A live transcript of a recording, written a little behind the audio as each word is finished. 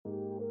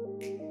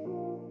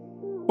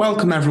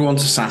Welcome everyone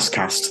to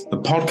SaaScast, the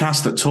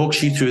podcast that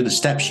talks you through the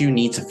steps you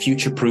need to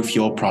future-proof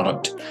your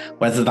product,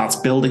 whether that's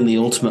building the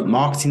ultimate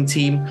marketing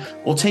team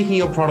or taking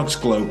your products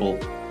global.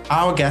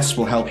 Our guests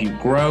will help you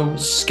grow,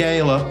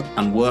 scale up,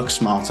 and work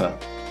smarter.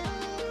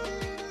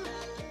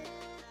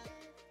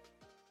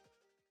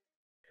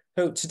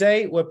 So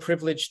today we're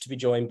privileged to be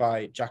joined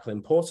by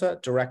Jacqueline Porter,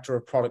 Director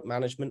of Product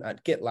Management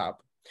at GitLab.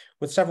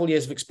 With several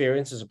years of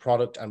experience as a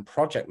product and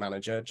project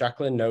manager,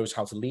 Jacqueline knows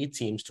how to lead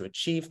teams to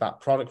achieve that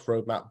product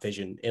roadmap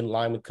vision in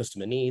line with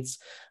customer needs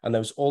and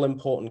those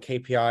all-important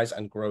KPIs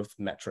and growth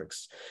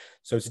metrics.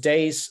 So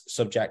today's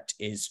subject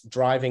is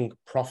driving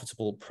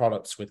profitable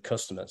products with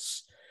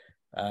customers.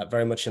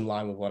 Very much in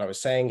line with what I was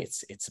saying,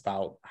 it's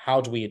about how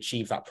do we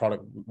achieve that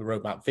product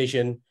roadmap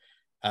vision,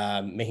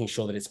 making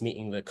sure that it's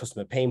meeting the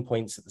customer pain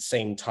points at the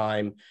same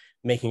time,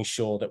 making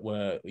sure that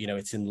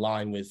it's in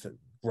line with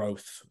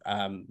growth,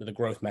 the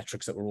growth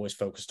metrics that we're always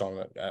focused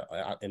on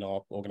in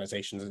our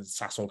organizations and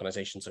SaaS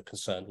organizations are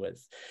concerned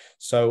with.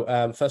 So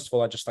first of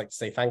all, I'd just like to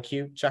say thank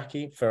you,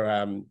 Jackie,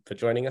 for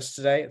joining us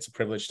today. It's a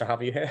privilege to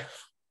have you here.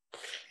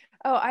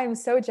 Oh, I'm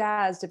so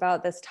jazzed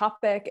about this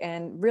topic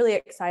and really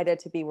excited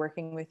to be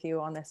working with you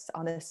on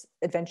this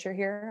adventure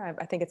here.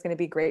 I think it's going to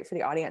be great for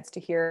the audience to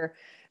hear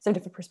some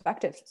different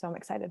perspectives. So I'm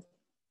excited.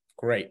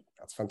 Great.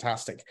 That's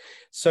fantastic.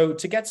 So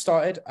to get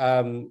started,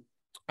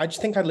 I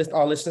just think our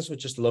listeners would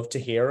just love to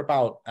hear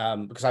about,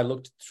 because I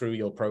looked through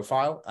your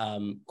profile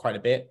quite a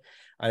bit,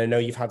 and I know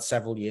you've had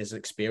several years of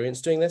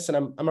experience doing this.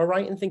 And am I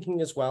right in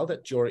thinking as well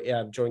that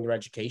during your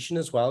education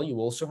as well, you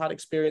also had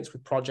experience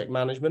with project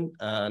management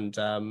and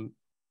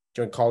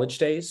during college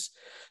days?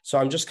 So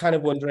I'm just kind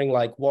of wondering,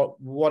 like,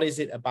 what is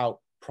it about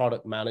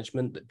product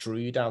management that drew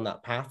you down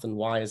that path, and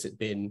why has it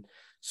been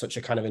such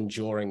a kind of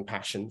enduring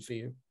passion for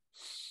you?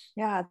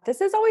 Yeah,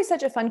 this is always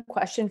such a fun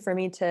question for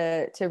me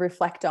to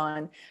reflect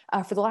on.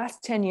 For the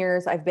last 10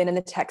 years, I've been in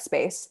the tech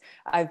space.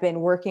 I've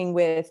been working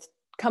with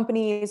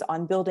companies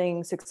on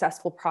building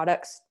successful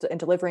products and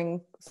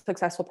delivering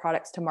successful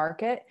products to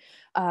market.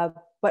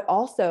 But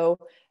also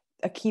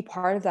a key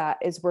part of that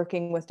is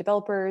working with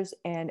developers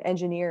and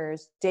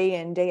engineers day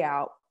in, day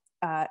out,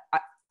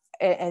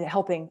 and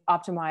helping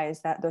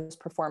optimize those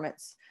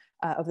performance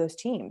of those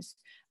teams.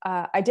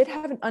 I did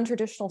have an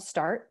untraditional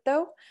start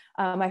though.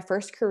 My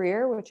first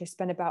career, which I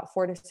spent about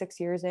 4 to 6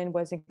 years in,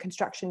 was in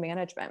construction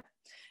management.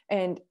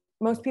 And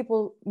most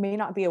people may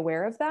not be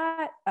aware of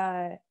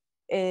that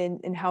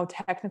in how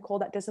technical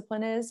that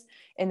discipline is,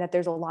 in that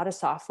there's a lot of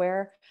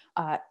software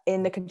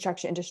in the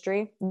construction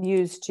industry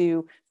used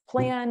to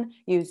plan,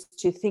 used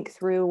to think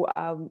through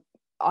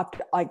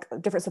like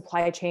different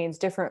supply chains,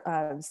 different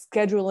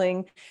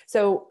scheduling.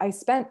 So I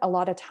spent a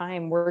lot of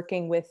time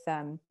working with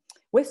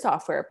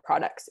software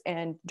products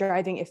and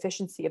driving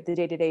efficiency of the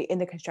day-to-day in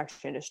the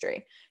construction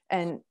industry.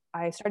 And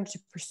I started to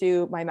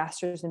pursue my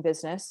master's in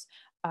business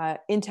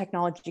in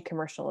technology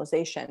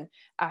commercialization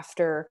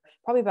after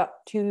probably about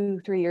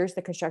 2-3 years in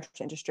the construction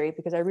industry,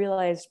 because I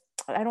realized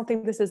I don't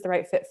think this is the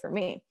right fit for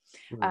me.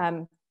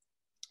 Mm-hmm.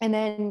 And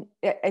then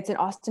it's in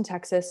Austin,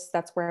 Texas.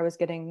 That's where I was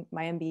getting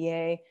my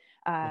MBA.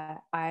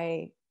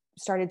 I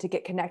started to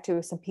get connected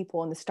with some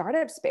people in the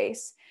startup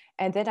space.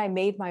 And then I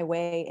made my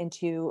way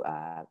into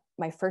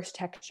my first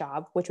tech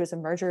job, which was a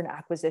merger and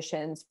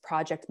acquisitions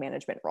project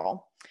management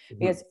role. Mm-hmm.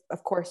 Because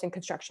of course, in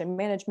construction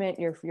management,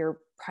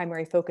 your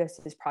primary focus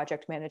is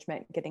project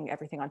management, getting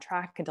everything on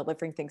track and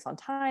delivering things on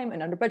time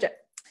and under budget.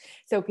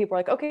 So people are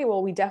like, okay,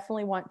 well, we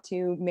definitely want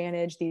to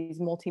manage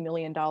these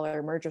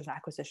multi-million-dollar mergers and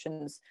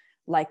acquisitions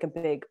like a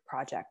big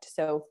project.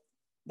 So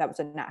that was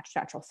a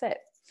natural fit.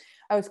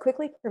 I was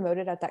quickly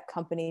promoted at that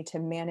company to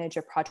manage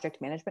a project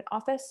management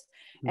office,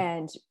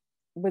 and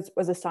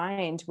was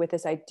assigned with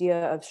this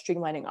idea of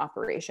streamlining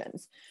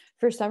operations.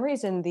 For some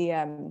reason,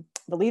 the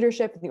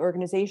leadership and the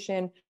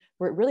organization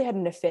really had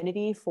an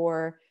affinity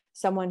for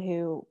someone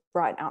who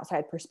brought an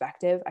outside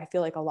perspective. I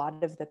feel like a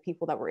lot of the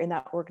people that were in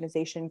that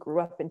organization grew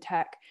up in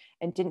tech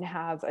and didn't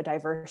have a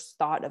diverse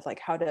thought of like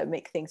how to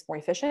make things more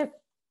efficient.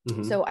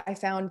 Mm-hmm. So I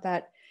found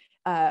that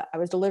I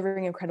was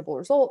delivering incredible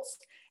results,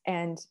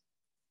 and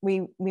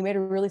we made a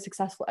really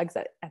successful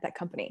exit at that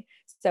company.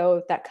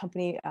 So that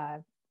company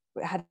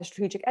had a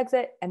strategic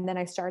exit, and then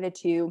I started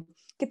to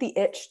get the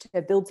itch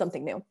to build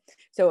something new.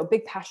 So a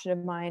big passion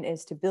of mine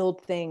is to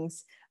build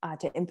things,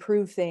 to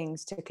improve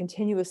things, to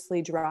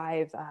continuously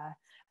drive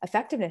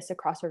effectiveness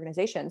across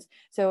organizations.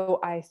 So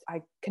I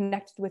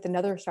connected with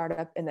another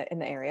startup in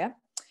the area,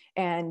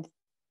 and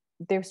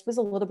there was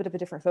a little bit of a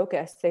different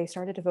focus. They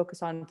started to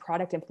focus on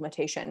product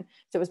implementation.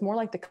 So it was more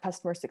like the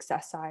customer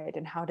success side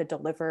and how to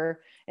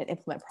deliver and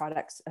implement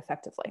products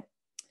effectively.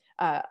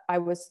 I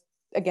was,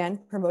 again,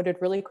 promoted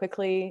really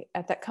quickly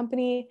at that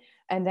company.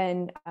 And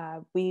then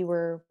we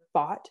were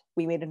bought.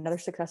 We made another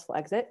successful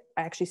exit.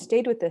 I actually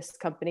stayed with this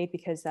company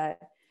because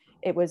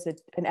it was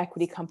an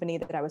equity company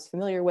that I was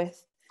familiar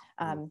with.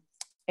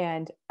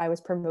 And I was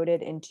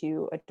promoted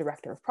into a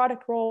director of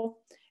product role,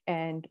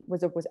 and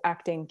was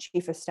acting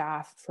chief of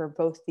staff for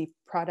both the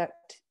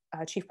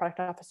chief product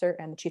officer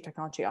and the chief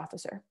technology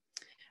officer.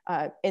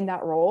 in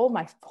that role,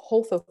 my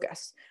whole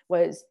focus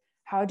was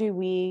how do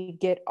we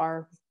get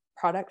our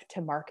product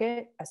to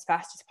market as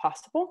fast as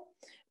possible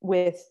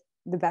with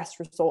the best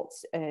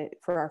results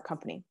for our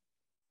company.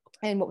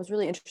 And what was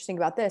really interesting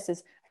about this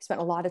is I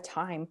spent a lot of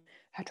time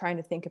trying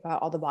to think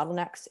about all the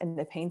bottlenecks and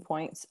the pain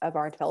points of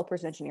our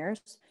developers, engineers,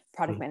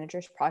 product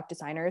managers, product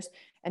designers,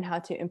 and how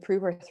to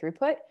improve our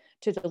throughput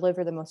to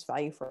deliver the most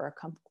value for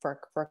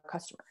our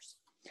customers.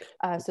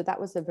 So that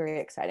was a very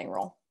exciting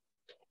role.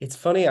 It's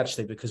funny,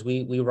 actually, because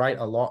we write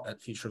a lot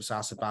at Future of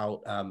SaaS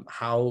about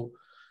how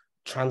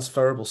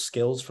transferable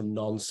skills from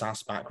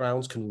non-SaaS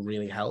backgrounds can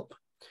really help.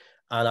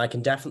 And I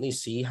can definitely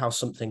see how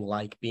something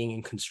like being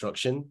in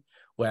construction,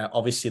 where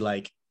obviously,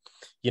 like,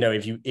 you know,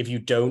 if you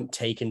don't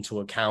take into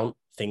account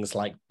things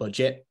like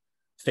budget,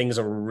 things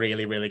are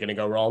really, really going to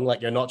go wrong.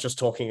 Like, you're not just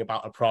talking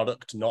about a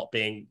product not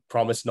being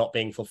promised, not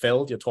being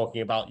fulfilled. You're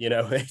talking about, you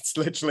know, it's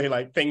literally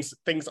like things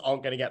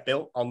aren't going to get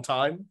built on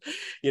time.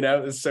 You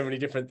know, there's so many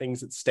different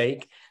things at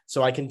stake.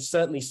 So I can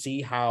certainly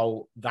see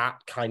how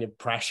that kind of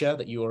pressure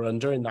that you are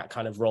under in that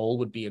kind of role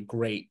would be a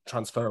great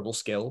transferable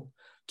skill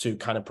to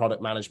kind of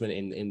product management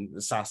in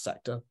the SaaS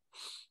sector.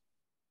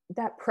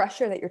 That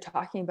pressure that you're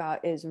talking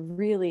about is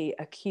really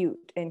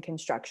acute in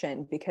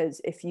construction, because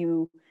if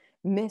you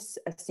miss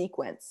a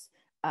sequence,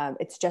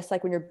 it's just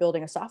like when you're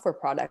building a software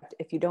product.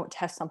 If you don't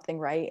test something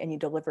right and you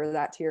deliver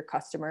that to your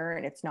customer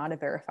and it's not a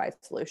verified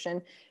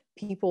solution,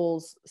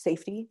 people's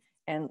safety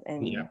and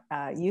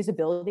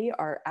usability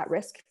are at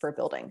risk for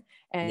building.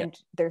 And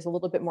there's a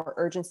little bit more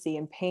urgency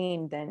and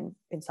pain than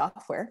in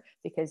software,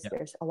 because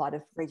there's a lot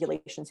of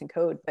regulations and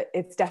code, but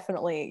it's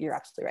definitely, you're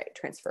absolutely right,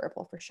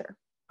 transferable for sure.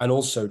 And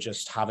also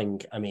just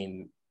having, I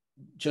mean,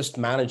 just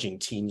managing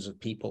teams of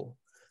people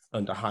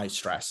under high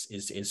stress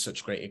is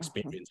such great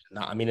experience.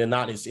 And that, I mean, and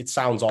that is, it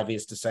sounds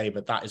obvious to say,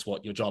 but that is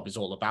what your job is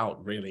all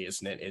about, really,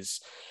 isn't it? Is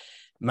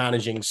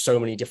managing so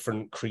many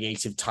different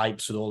creative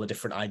types with all the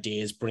different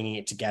ideas, bringing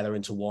it together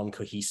into one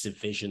cohesive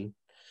vision.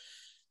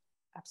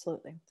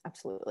 Absolutely.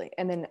 Absolutely.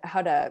 And then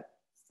how to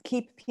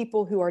keep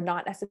people who are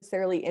not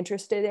necessarily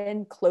interested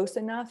in close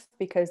enough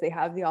because they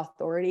have the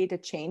authority to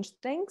change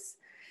things.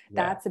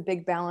 That's a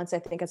big balance, I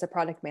think, as a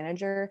product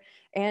manager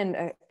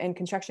and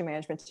construction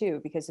management too,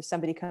 because if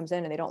somebody comes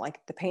in and they don't like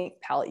the paint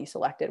palette you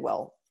selected,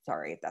 well,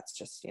 sorry, that's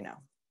just, you know,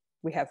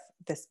 we have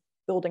this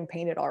building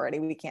painted already.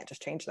 We can't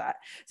just change that.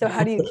 So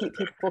how do you keep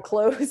people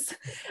close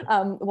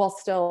while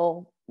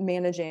still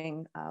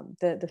managing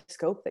the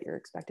scope that you're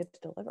expected to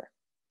deliver?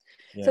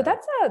 Yeah. So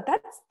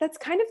that's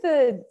kind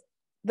of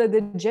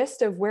the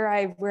gist of where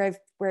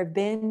I've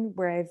been,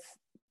 where I've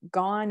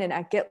gone. And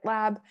at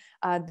GitLab,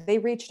 they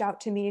reached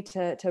out to me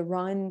to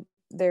run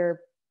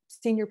their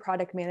senior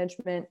product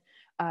management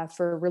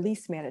for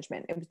release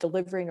management. It was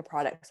delivering a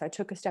product. So I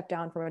took a step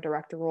down from a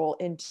director role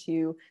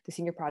into the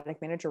senior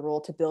product manager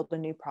role to build a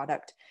new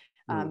product.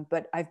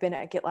 But I've been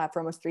at GitLab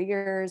for almost 3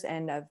 years,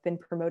 and I've been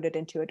promoted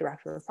into a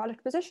director of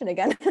product position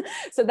again.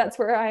 So that's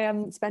where I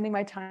am spending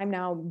my time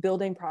now,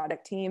 building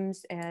product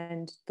teams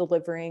and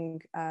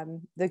delivering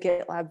the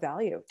GitLab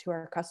value to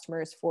our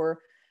customers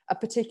for a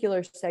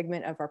particular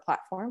segment of our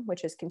platform,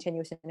 which is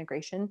continuous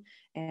integration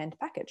and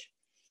package.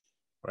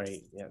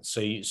 Right. Yeah. So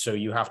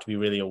you have to be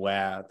really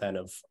aware then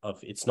of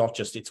it's not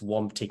just, it's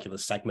one particular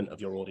segment of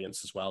your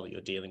audience as well that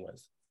you're dealing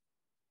with.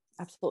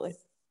 Absolutely.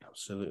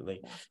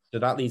 Absolutely. Yeah. So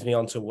that leads me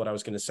on to what I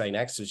was going to say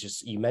next, is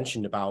just, you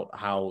mentioned about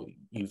how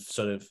you've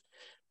sort of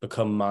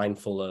become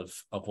mindful of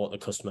what the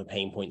customer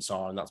pain points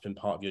are, and that's been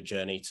part of your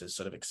journey to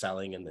sort of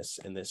excelling in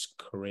this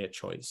career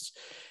choice.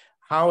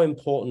 How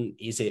important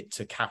is it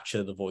to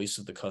capture the voice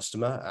of the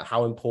customer?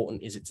 How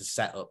important is it to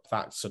set up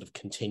that sort of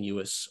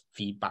continuous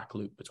feedback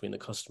loop between the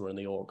customer and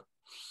the org?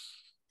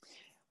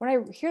 When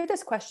I hear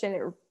this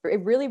question,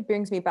 it really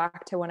brings me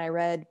back to when I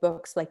read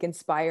books like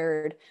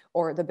Inspired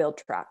or The Build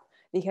Trap,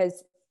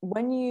 because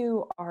when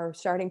you are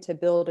starting to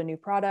build a new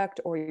product,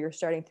 or you're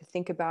starting to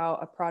think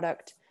about a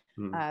product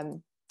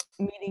meeting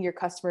your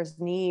customers'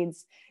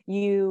 needs,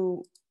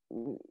 you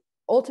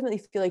ultimately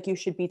feel like you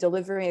should be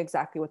delivering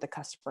exactly what the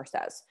customer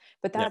says,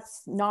 but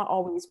that's not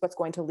always what's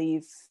going to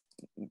lead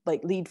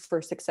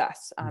for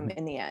success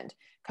in the end.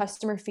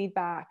 Customer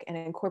feedback and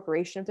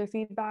incorporation of their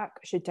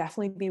feedback should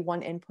definitely be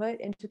one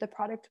input into the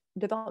product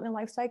development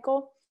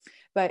lifecycle,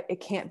 but it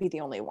can't be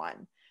the only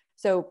one.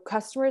 So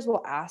customers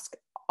will ask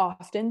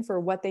often for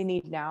what they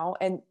need now,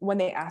 and when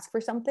they ask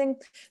for something,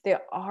 they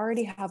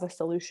already have a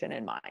solution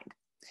in mind.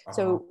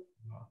 So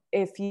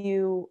if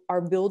you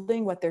are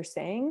building what they're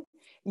saying,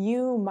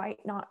 you might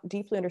not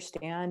deeply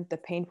understand the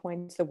pain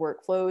points, the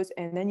workflows,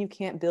 and then you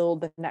can't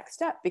build the next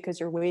step because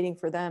you're waiting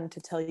for them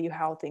to tell you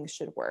how things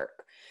should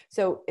work.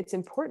 So it's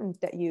important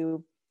that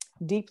you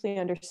deeply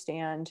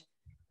understand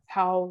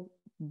how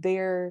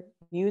their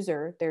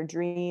user, their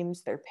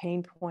dreams, their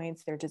pain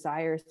points, their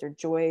desires, their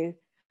joy,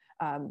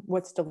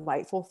 what's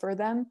delightful for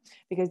them,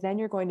 because then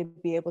you're going to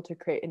be able to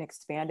create an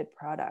expanded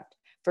product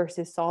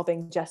versus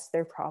solving just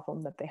their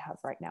problem that they have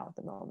right now at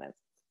the moment.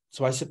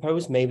 So I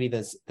suppose maybe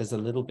there's a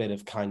little bit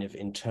of kind of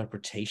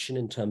interpretation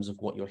in terms of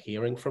what you're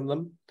hearing from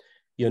them.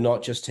 You're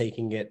not just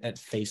taking it at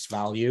face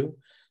value.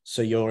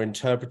 So you're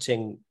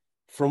interpreting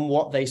from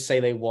what they say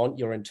they want,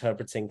 you're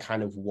interpreting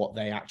kind of what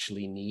they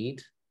actually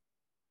need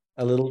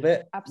a little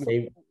bit. Absolutely.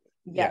 Maybe.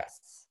 Yeah.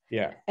 Yes.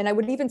 Yeah. And I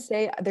would even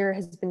say there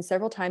has been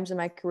several times in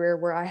my career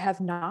where I have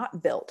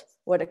not built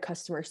what a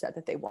customer said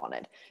that they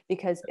wanted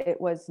because it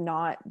was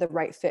not the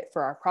right fit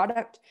for our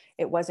product.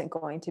 It wasn't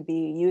going to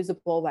be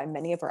usable by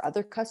many of our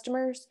other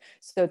customers.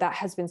 So that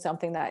has been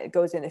something that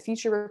goes in the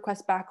feature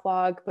request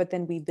backlog, but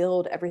then we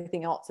build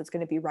everything else that's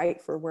going to be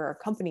right for where our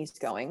company's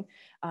going,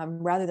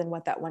 rather than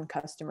what that one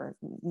customer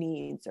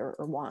needs or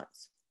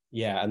wants.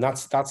 Yeah. And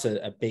that's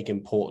a big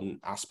important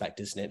aspect,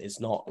 isn't it?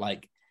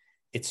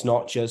 It's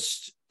not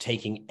just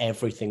taking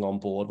everything on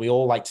board. We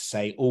all like to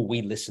say, oh,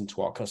 we listen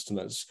to our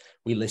customers,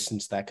 we listen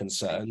to their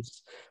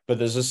concerns, but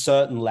there's a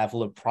certain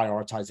level of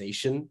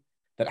prioritization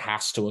that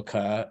has to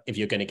occur if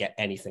you're going to get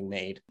anything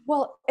made.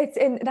 Well,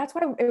 and that's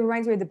why it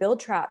reminds me of the build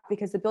trap,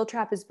 because the build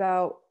trap is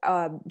about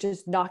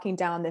just knocking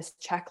down this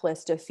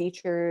checklist of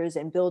features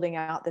and building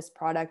out this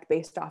product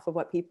based off of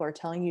what people are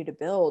telling you to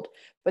build.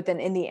 But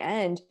then in the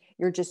end,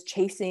 you're just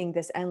chasing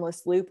this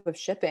endless loop of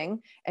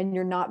shipping, and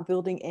you're not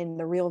building in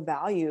the real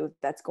value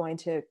that's going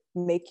to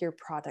make your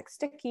product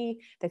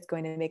sticky, that's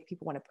going to make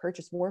people want to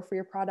purchase more for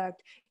your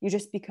product. You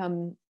just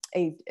become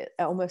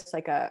almost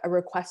like a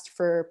request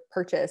for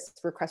purchase,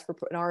 request for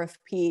an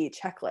RFP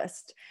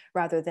checklist,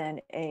 rather than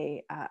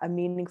a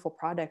meaningful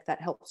product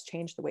that helps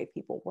change the way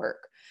people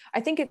work. I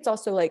think it's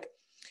also like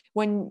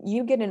when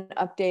you get an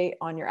update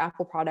on your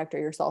Apple product or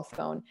your cell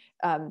phone,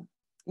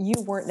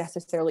 you weren't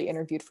necessarily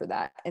interviewed for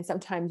that. And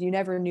sometimes you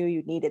never knew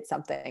you needed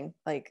something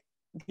like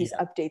these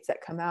updates that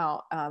come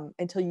out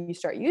until you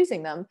start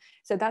using them.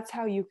 So that's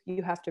how you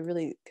have to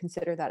really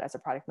consider that as a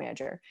product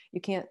manager. You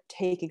can't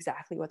take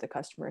exactly what the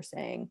customer is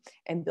saying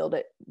and build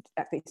it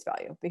at face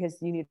value, because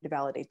you need to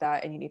validate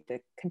that and you need to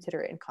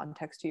consider it in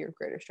context to your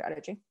greater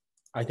strategy.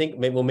 I think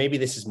maybe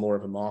this is more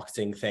of a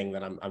marketing thing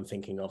that I'm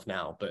thinking of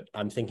now, but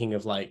I'm thinking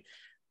of like,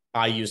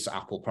 I use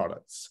Apple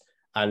products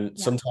and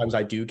sometimes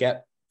I do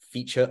get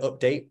feature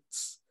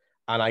updates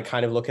and I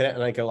kind of look at it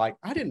and I go like,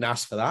 I didn't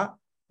ask for that.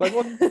 Like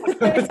what? And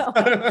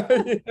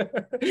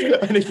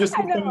it just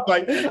becomes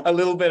like a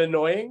little bit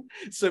annoying.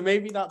 So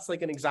maybe that's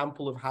like an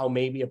example of how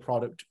maybe a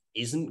product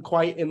isn't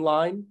quite in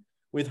line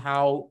with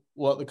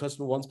what the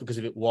customer wants, because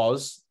if it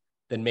was,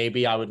 then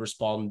maybe I would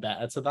respond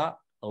better to that,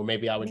 or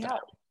maybe I would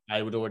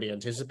already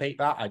anticipate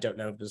that. I don't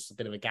know if there's a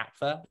bit of a gap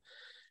there.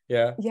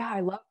 Yeah. Yeah,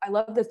 I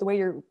love this, the way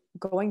you're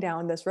going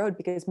down this road,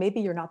 because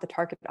maybe you're not the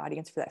target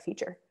audience for that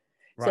feature.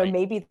 Right. So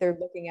maybe they're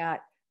looking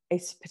at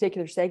a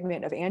particular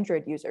segment of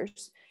Android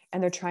users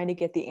and they're trying to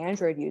get the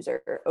Android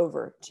user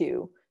over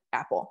to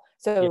Apple.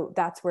 So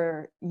that's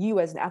where you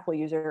as an Apple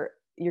user,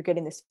 you're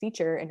getting this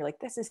feature and you're like,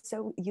 this is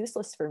so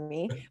useless for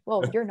me.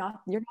 Well, you're not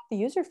the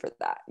user for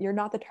that. You're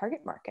not the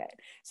target market.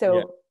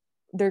 So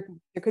there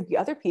could be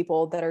other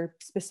people that are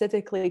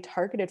specifically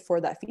targeted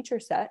for that feature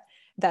set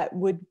that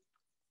would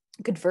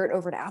convert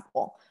over to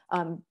Apple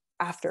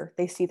after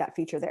they see that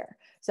feature there.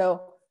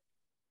 So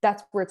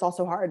that's where it's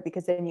also hard,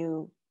 because then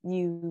you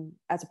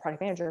as a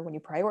product manager, when you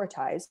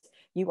prioritize,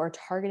 you are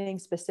targeting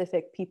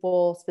specific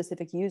people,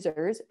 specific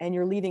users, and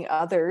you're leaving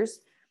others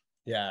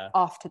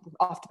off to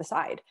the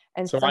side.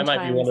 And so I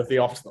might be one of the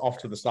off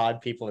to the side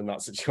people in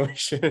that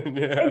situation.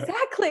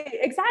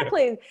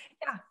 Exactly.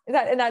 Yeah.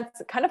 And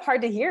that's kind of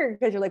hard to hear,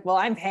 because you're like, well,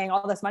 I'm paying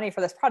all this money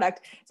for this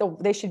product, so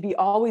they should be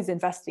always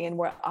investing in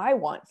what I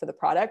want for the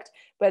product.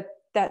 But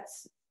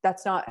that's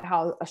not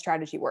how a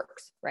strategy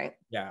works, right?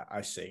 Yeah,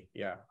 I see.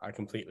 Yeah, I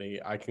completely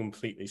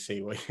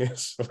see what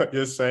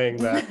you're saying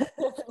there.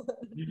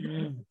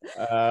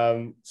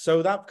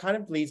 So that kind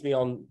of leads me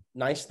on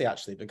nicely,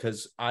 actually,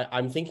 because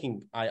I'm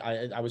thinking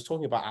I was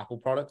talking about Apple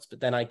products, but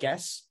then I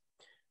guess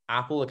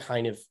Apple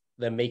are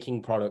they're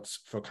making products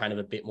for kind of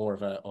a bit more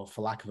of or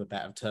for lack of a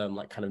better term,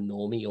 like kind of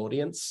normie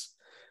audience.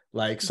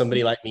 Like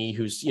somebody like me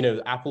who's,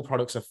 Apple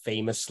products are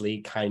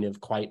famously kind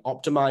of quite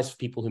optimized for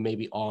people who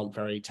maybe aren't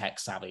very tech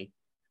savvy,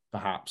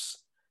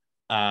 perhaps.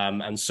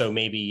 And so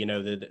maybe,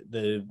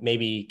 the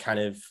maybe kind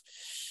of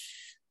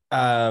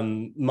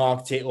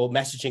marketing or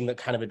messaging that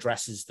kind of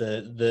addresses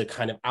the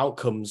kind of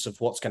outcomes of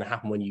what's going to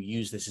happen when you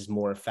use this is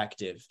more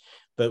effective.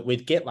 But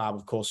with GitLab,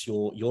 of course,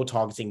 you're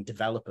targeting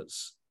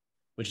developers,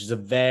 which is a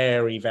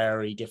very,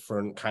 very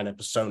different kind of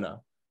persona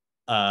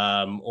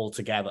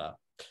altogether.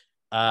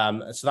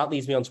 So that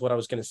leads me on to what I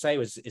was going to say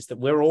is that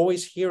we're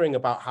always hearing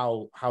about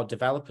how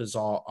developers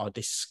are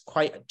this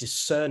quite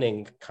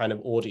discerning kind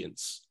of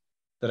audience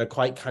that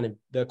are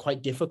they're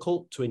quite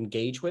difficult to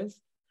engage with,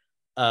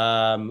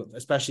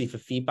 especially for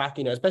feedback,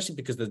 especially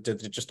because they're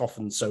just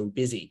often so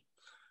busy,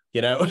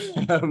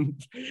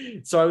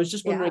 So I was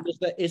just wondering,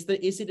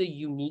 is it a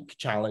unique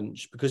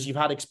challenge? Because you've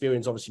had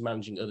experience obviously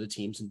managing other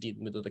teams and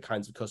dealing with other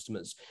kinds of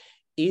customers.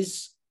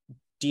 Is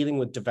dealing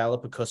with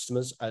developer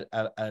customers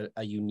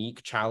a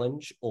unique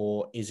challenge,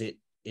 or is it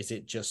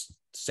just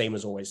same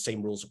as always,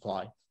 same rules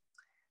apply?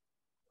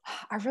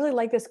 I really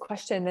like this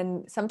question.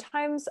 And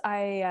sometimes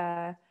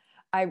I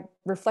I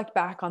reflect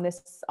back on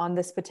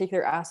this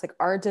particular aspect.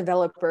 Are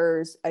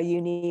developers a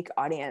unique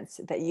audience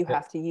that you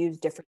have to use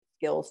different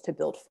skills to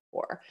build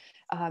for?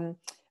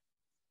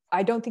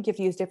 I don't think you have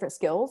to use different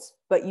skills,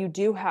 but you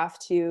do have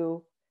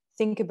to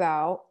think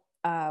about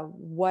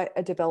what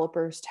a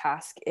developer's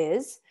task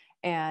is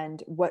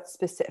and what's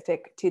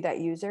specific to that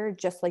user,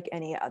 just like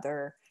any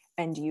other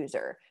end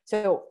user.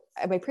 So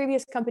at my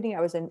previous company, I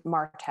was in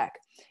MarTech,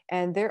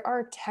 and there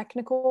are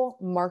technical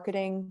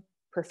marketing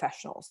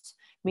professionals,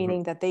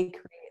 meaning that they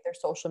create their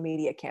social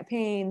media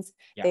campaigns.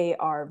 Yeah. They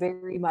are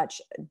very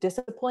much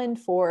disciplined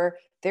for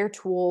their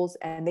tools,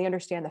 and they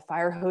understand the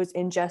fire hose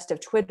ingest of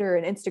Twitter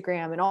and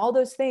Instagram and all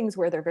those things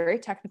where they're very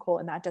technical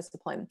in that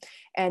discipline.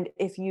 And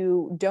if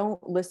you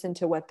don't listen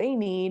to what they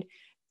need,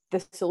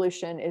 the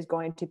solution is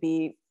going to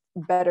be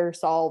better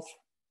solved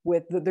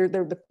with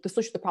the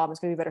solution to the problem is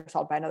going to be better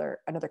solved by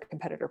another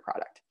competitor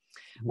product.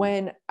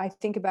 When I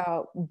think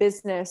about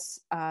business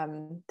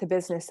to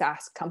business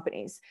SaaS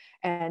companies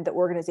and the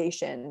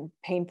organization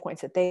pain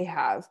points that they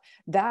have,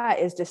 that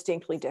is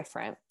distinctly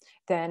different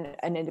than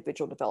an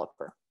individual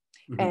developer.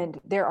 And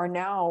there are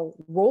now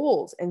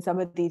roles in some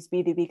of these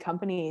B2B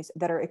companies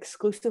that are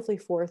exclusively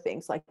for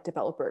things like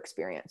developer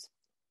experience.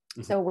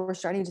 So we're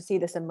starting to see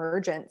this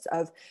emergence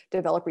of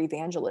developer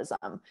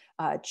evangelism,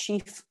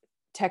 chief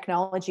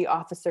technology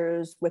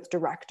officers with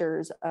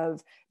directors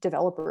of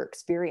developer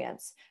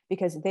experience,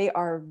 because they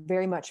are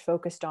very much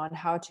focused on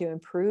how to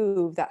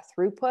improve that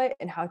throughput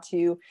and how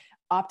to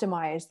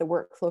optimize the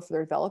workflow for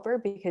their developer.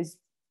 Because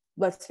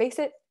let's face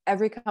it,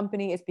 every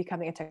company is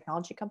becoming a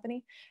technology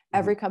company.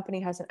 Every company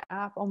has an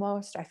app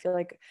almost. I feel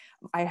like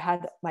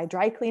my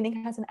dry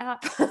cleaning has an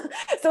app.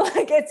 So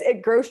like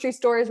grocery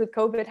stores with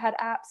COVID had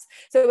apps.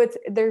 So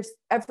there's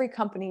every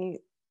company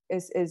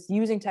is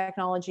using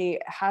technology,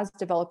 has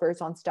developers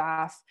on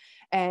staff.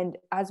 And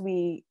as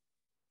we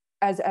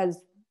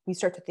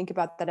start to think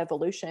about that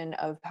evolution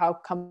of how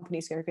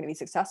companies are going to be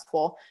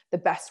successful, the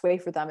best way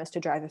for them is to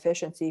drive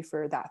efficiency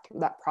for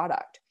that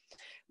product.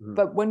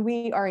 But when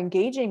we are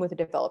engaging with a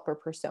developer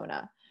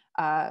persona,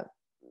 I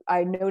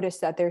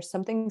noticed that there's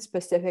something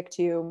specific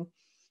to,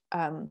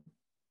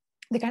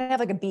 they kind of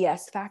have like a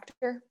BS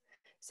factor.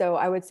 So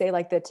I would say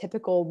like the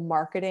typical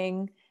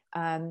marketing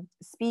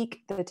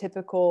speak, the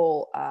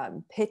typical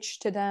pitch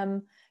to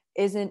them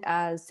isn't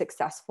as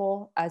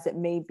successful as it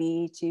may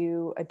be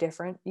to a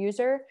different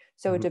user.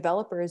 So a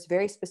developer is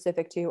very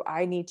specific to,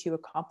 I need to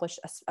accomplish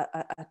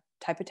a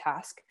type of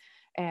task,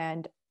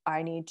 and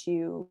I need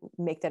to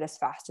make that as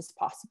fast as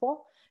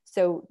possible.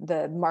 So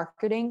the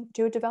marketing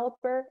to a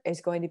developer is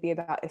going to be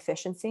about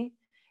efficiency,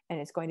 and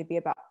it's going to be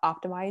about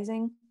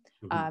optimizing,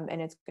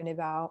 and it's going to be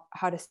about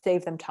how to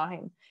save them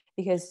time,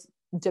 because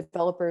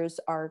developers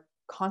are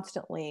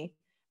constantly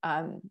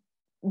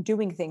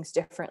doing things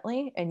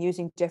differently and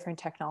using different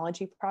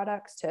technology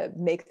products to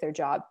make their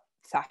job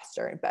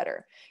faster and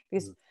better.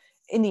 Because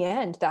in the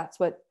end, that's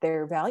what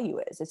their value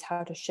is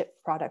how to ship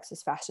products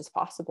as fast as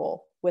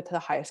possible with the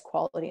highest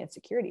quality and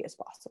security as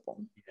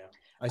possible. Yeah,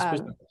 I suppose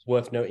it's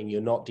worth noting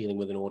you're not dealing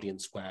with an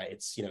audience where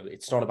it's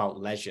not about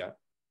leisure.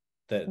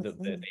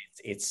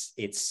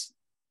 It's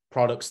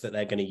products that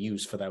they're going to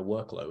use for their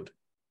workload,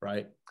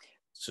 right?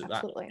 So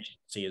absolutely. That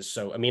efficiency is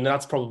so. I mean,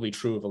 that's probably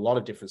true of a lot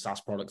of different SaaS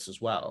products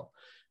as well,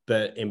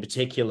 but in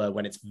particular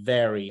when it's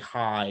very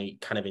high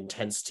kind of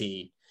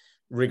intensity,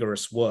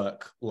 rigorous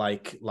work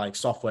like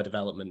software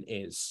development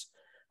is,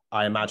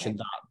 I imagine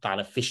that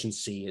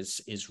efficiency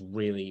is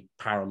really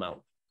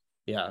paramount.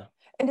 Yeah.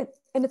 And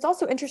it's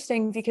also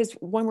interesting because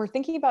when we're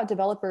thinking about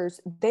developers,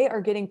 they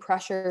are getting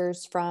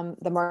pressures from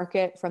the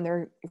market, from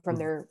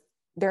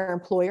their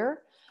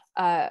employer,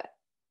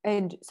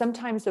 and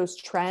sometimes those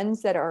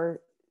trends that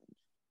are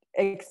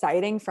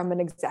exciting from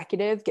an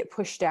executive get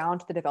pushed down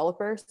to the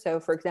developer. So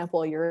for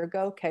example, a year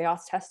ago,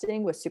 chaos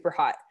testing was super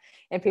hot,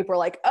 and people were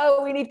like,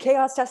 oh, we need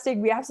chaos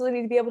testing. We absolutely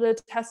need to be able to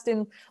test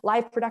in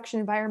live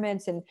production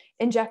environments and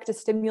inject a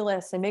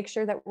stimulus and make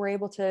sure that we're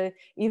able to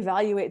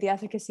evaluate the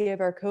efficacy of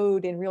our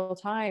code in real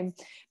time.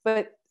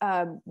 But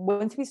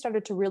once we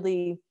started to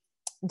really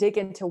dig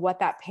into what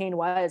that pain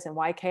was and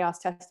why chaos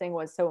testing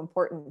was so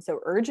important and so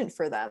urgent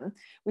for them,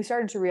 we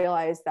started to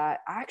realize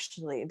that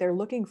actually they're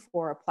looking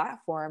for a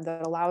platform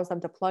that allows them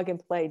to plug and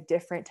play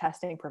different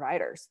testing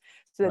providers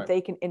so that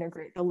they can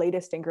integrate the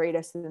latest and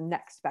greatest and the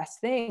next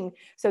best thing.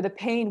 So the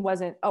pain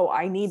wasn't, oh,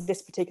 I need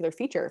this particular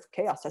feature for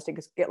chaos testing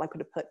because GitLab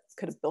could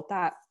have built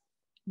that.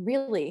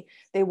 Really,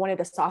 they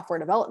wanted a software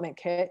development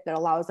kit that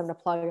allows them to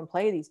plug and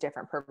play these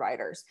different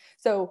providers.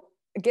 So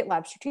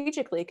GitLab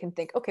strategically can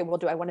think, okay, well,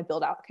 do I want to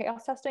build out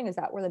chaos testing? Is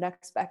that where the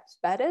next best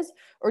bet is?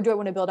 Or do I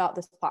want to build out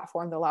this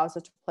platform that allows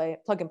us to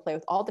plug and play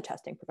with all the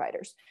testing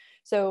providers?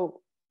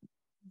 So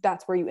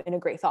that's where you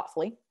integrate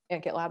thoughtfully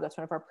at GitLab. That's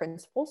one of our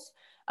principles.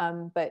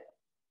 But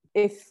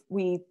if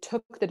we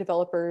took the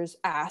developer's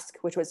ask,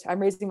 which was, I'm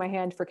raising my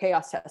hand for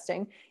chaos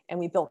testing, and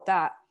we built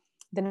that,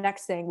 the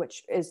next thing,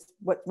 which is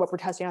what we're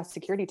testing out,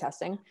 security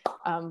testing,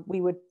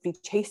 we would be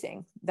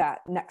chasing that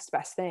next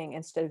best thing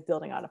instead of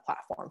building out a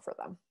platform for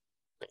them.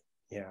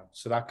 Yeah,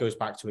 so that goes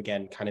back to,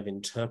 again, kind of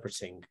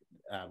interpreting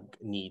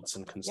needs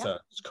and Yep,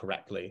 concerns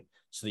correctly,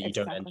 so that you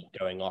don't end exactly. up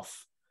going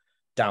off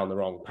down the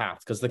wrong path,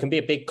 because there can be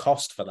a big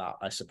cost for that,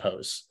 I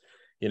suppose.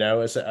 You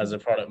know, as a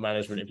product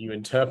management, if you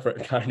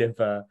interpret kind of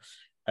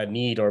a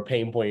need or a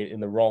pain point in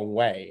the wrong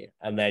way,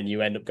 and then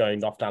you end up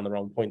going off down the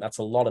wrong point, that's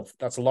a lot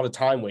of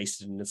time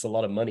wasted, and it's a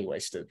lot of money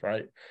wasted,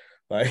 right?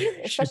 Like,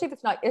 Especially if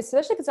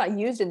it's not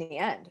used in the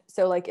end.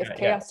 So like if yeah.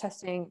 chaos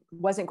testing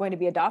wasn't going to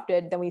be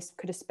adopted, then we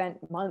could have spent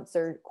months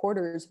or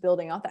quarters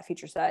building out that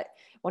feature set,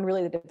 when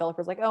really the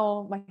developer's like,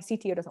 oh, my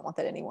CTO doesn't want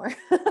that anymore.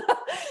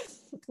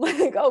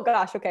 Like, oh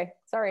gosh, okay,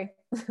 sorry.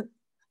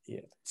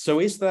 Yeah. So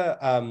is there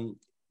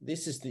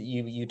this is that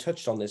you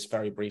touched on this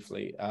very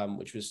briefly,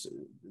 which was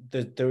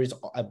there is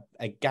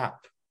a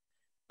gap,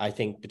 I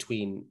think,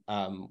 between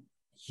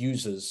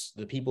users,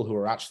 the people who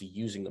are actually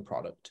using the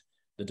product,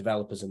 the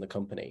developers in the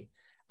company,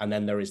 and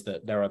then there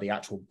are the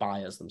actual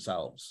buyers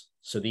themselves.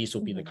 So these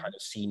will be the kind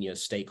of senior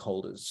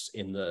stakeholders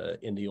in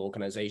the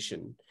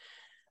organization.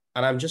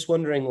 And I'm just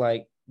wondering,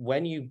 like,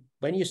 when you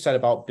set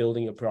about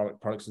building a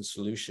products and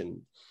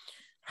solution,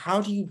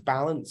 how do you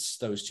balance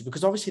those two?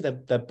 Because obviously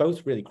they're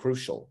both really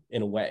crucial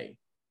in a way.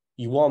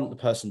 You want the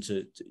person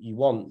you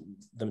want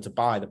them to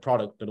buy the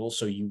product, but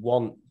also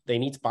they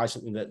need to buy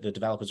something that the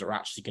developers are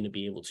actually going to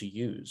be able to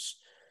use.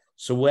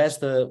 So where's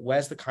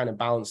the kind of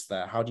balance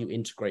there? How do you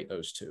integrate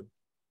those two?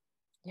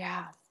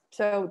 Yeah.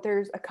 So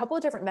there's a couple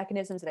of different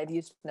mechanisms that I've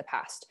used in the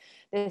past.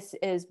 This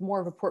is more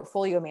of a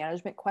portfolio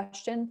management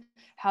question.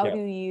 How do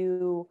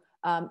you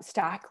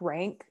stack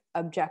rank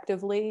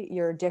objectively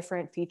your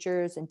different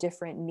features and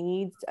different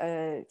needs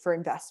for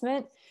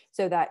investment,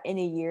 so that in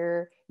a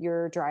year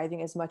you're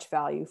driving as much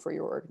value for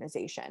your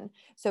organization?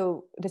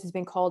 So this has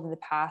been called in the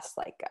past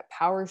like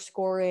power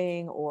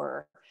scoring,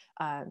 or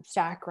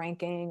stack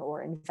ranking,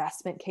 or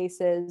investment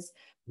cases.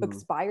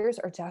 Because buyers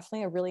are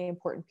definitely a really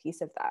important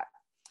piece of that.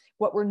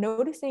 What we're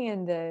noticing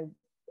in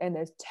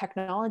the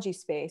technology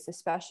space,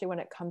 especially when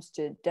it comes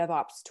to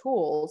DevOps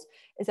tools,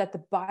 is that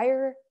the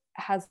buyer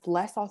has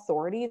less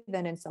authority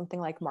than in something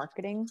like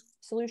marketing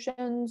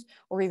solutions,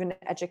 or even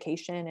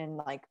education and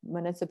like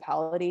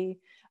municipality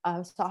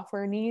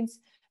software needs.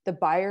 The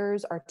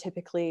buyers are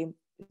typically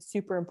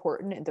super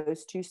important in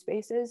those two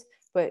spaces,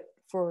 but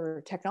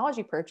for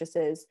technology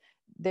purchases,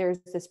 there's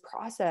this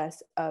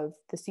process of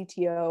the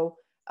CTO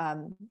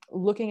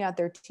looking at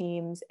their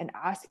teams and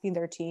asking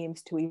their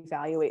teams to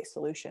evaluate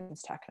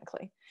solutions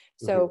technically.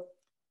 So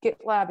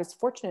GitLab is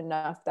fortunate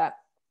enough that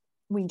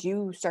we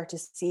do start to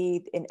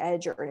see an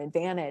edge or an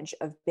advantage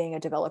of being a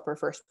developer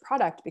first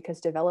product, because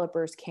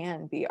developers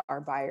can be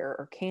our buyer,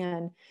 or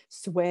can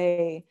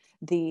sway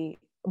the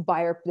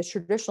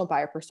traditional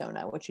buyer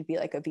persona, which would be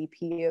like a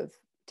VP of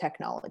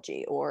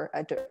technology, or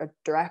a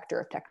director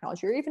of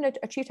technology, or even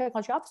a chief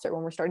technology officer.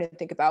 When we're starting to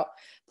think about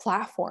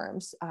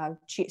platforms,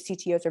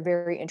 CTOs are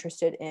very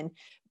interested in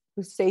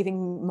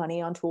saving money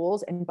on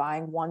tools and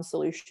buying one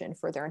solution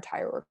for their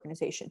entire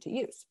organization to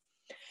use.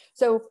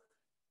 So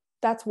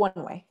that's one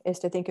way, is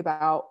to think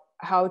about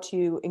how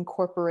to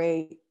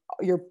incorporate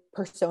your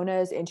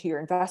personas into your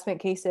investment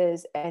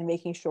cases, and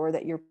making sure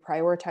that you're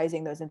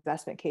prioritizing those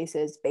investment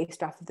cases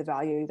based off of the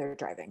value they're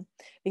driving.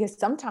 Because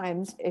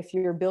sometimes if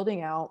you're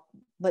building out,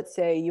 let's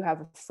say you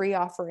have a free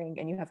offering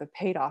and you have a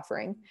paid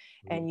offering,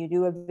 and you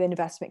do an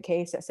investment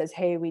case that says,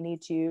 hey, we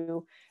need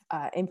to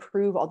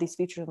improve all these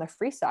features on the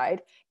free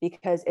side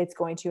because it's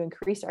going to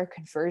increase our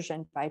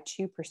conversion by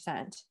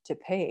 2% to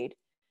paid.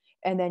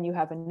 And then you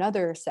have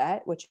another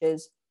set, which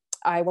is,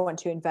 I want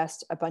to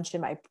invest a bunch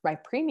in my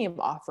premium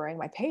offering,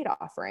 my paid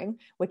offering,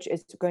 which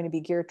is going to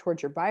be geared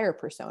towards your buyer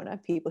persona,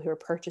 people who are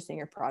purchasing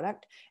your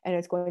product, and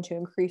it's going to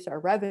increase our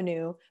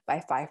revenue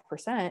by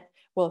 5%.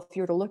 Well, if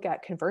you were to look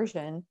at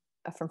conversion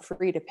from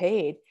free to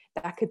paid,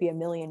 that could be 1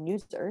 million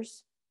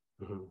users.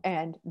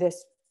 And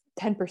this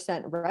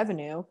 10%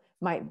 revenue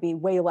might be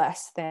way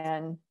less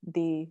than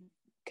the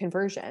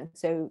conversion.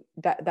 So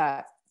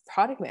that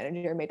product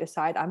manager may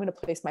decide, I'm going to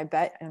place my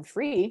bet on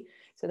free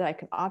so that I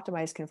can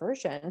optimize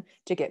conversion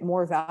to get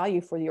more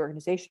value for the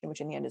organization,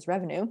 which in the end is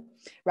revenue,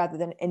 rather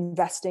than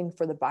investing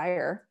for the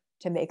buyer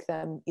to make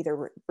them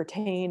either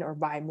retain or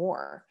buy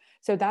more.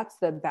 So that's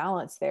the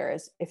balance there,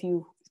 is if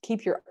you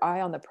keep your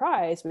eye on the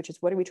prize, which is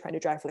what are we trying to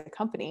drive for the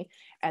company,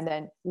 and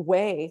then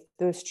weigh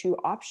those two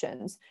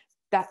options,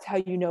 that's how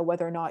you know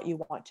whether or not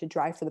you want to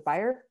drive for the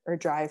buyer or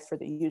drive for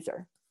the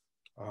user.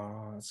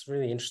 Oh, that's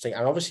really interesting.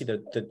 And obviously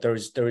there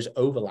is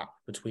overlap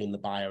between the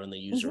buyer and the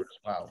user as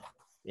well,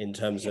 in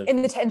terms of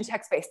in the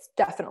tech space,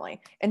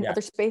 definitely. In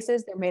other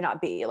spaces, there may not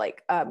be,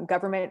 like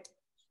government,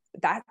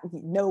 that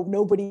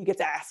nobody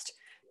gets asked.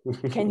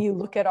 Can you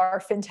look at our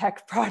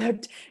fintech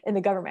product in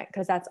the government?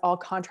 Because that's all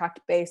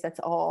contract based. That's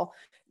all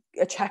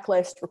a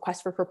checklist,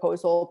 request for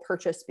proposal,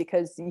 purchase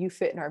because you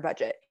fit in our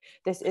budget.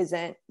 This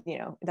isn't,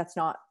 that's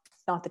not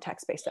the tech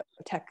space. That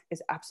tech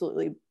is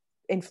absolutely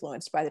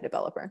influenced by the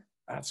developer.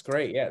 That's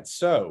great. Yeah.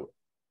 So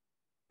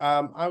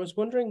I was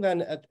wondering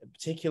then in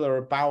particular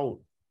about,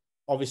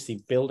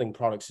 obviously building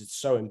products is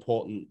so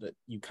important that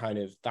you kind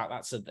of,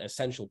 that's an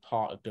essential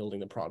part of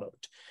building a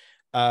product.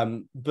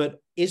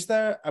 But is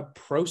there a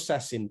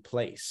process in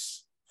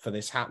place for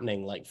this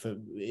happening?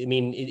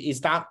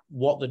 Is that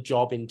what the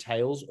job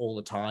entails all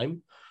the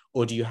time?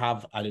 Or do you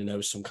have, I don't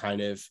know,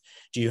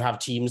 do you have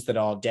teams that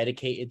are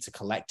dedicated to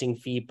collecting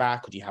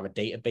feedback? Or do you have a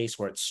database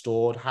where it's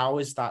stored? What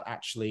is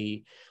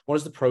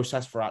the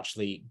process for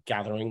actually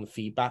gathering the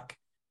feedback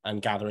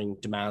and gathering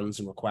demands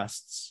and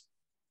requests?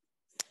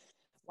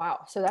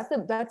 Wow. So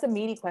that's a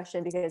meaty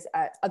question, because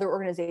at other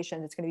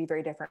organizations, it's going to be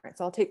very different.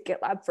 So I'll take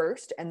GitLab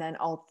first, and then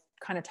I'll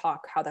kind of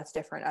talk how that's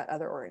different at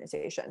other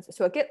organizations.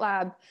 So at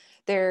GitLab,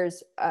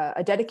 there's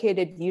a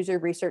dedicated user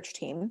research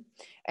team,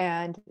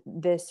 and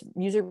this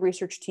user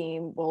research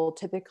team will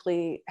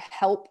typically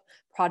help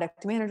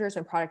product managers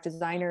and product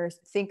designers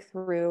think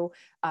through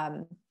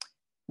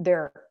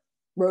their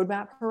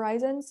roadmap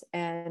horizons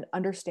and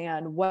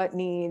understand what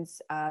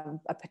needs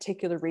a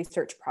particular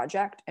research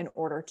project in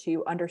order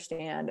to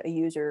understand a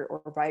user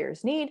or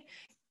buyer's need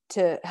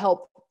to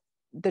help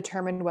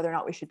determine whether or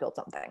not we should build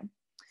something.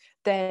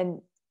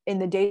 Then in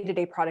the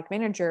day-to-day product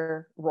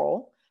manager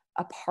role,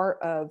 a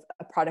part of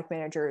a product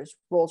manager's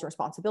roles and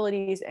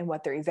responsibilities and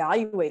what they're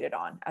evaluated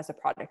on as a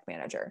product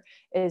manager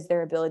is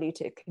their ability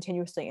to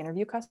continuously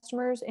interview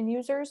customers and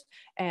users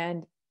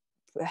and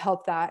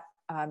help that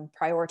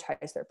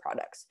prioritize their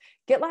products.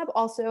 GitLab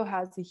also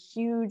has a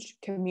huge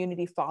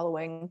community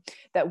following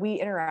that we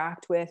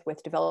interact with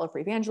developer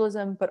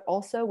evangelism, but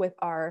also with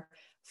our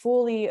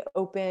fully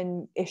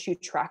open issue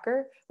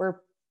tracker,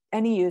 where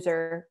any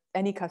user,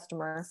 any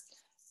customer,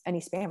 any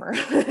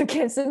spammer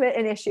can submit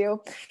an issue,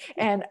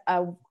 and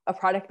a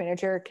product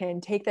manager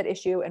can take that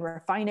issue and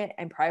refine it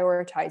and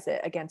prioritize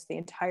it against the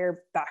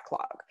entire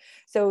backlog.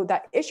 So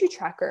that issue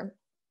tracker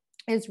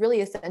is really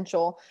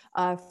essential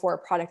for a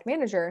product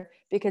manager,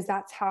 because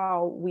that's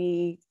how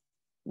we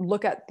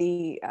look at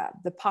the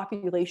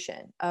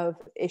population of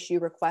issue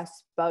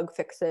requests, bug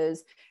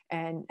fixes,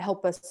 and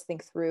help us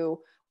think through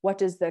what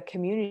does the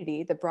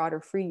community, the broader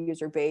free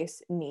user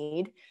base,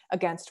 need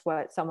against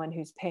what someone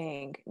who's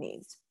paying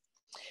needs.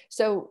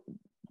 So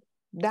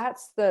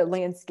that's the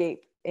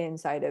landscape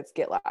inside of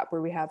GitLab,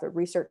 where we have a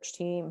research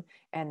team,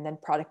 and then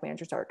product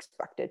managers are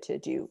expected to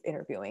do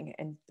interviewing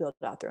and build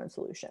out their own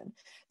solution.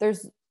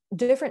 There's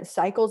different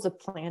cycles of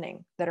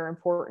planning that are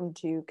important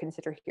to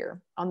consider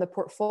here. On the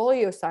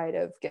portfolio side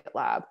of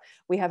GitLab,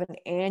 we have an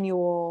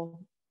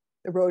annual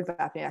road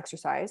mapping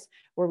exercise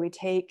where we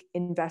take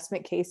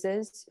investment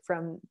cases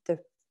from the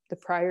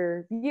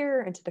prior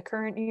year into the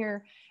current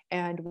year,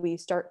 and we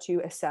start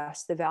to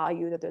assess the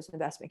value that those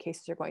investment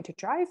cases are going to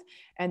drive.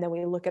 And then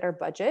we look at our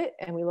budget,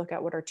 and we look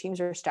at what our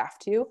teams are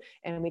staffed to,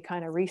 and we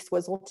kind of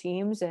re-swizzle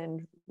teams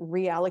and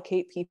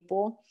reallocate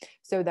people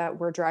so that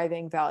we're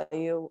driving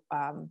value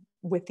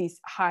with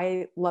these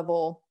high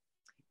level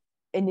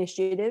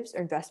initiatives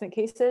or investment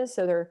cases.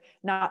 So they're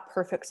not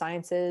perfect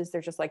sciences.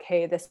 They're just like,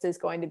 hey, this is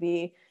going to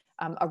be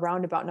a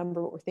roundabout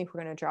number, what we think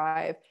we're going to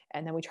drive.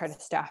 And then we try to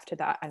staff to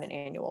that at an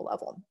annual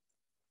level.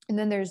 And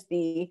then there's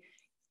the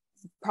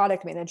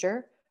product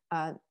manager.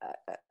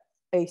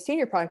 A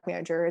senior product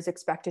manager is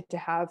expected to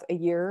have a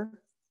year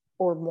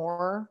or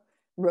more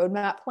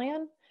roadmap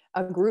plan.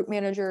 A group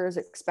manager is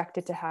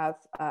expected to have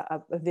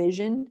a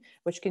vision,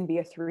 which can be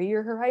a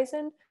 3-year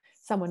horizon.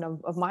 Someone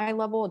of my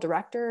level, a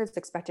director, is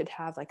expected to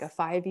have like a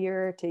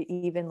 5-year to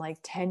even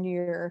like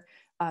 10-year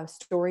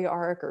story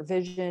arc or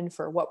vision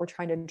for what we're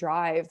trying to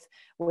drive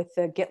with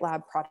the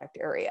GitLab product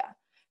area.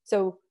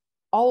 So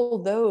all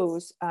of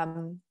those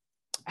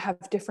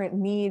have different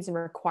needs and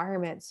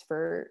requirements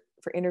for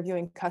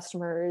interviewing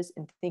customers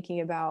and thinking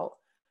about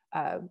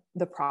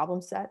the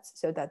problem sets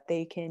so that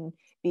they can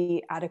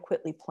be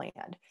adequately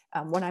planned.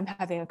 When I'm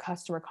having a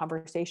customer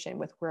conversation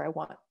with where I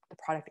want the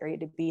product area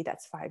to be,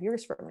 that's 5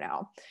 years from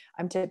now,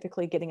 I'm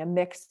typically getting a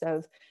mix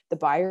of the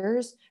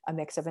buyers, a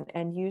mix of an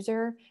end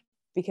user,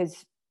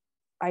 because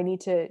I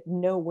need to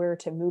know where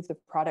to move the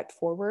product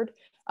forward.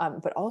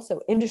 But also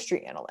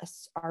industry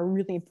analysts are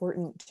really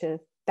important to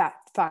that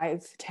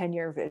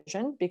 5-10-year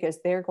vision, because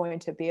they're going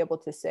to be able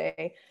to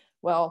say,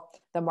 well,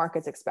 the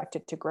market's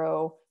expected to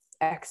grow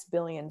X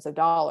billions of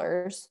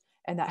dollars,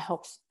 and that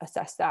helps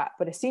assess that.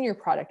 But a senior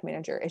product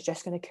manager is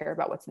just going to care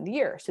about what's in the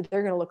year. So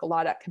they're going to look a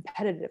lot at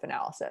competitive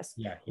analysis.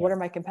 Yeah. What are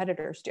my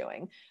competitors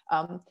doing?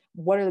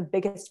 What are the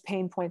biggest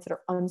pain points that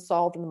are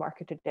unsolved in the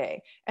market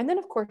today? And then,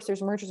 of course,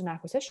 there's mergers and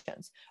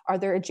acquisitions. Are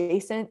there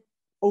adjacent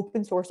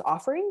open source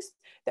offerings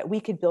that we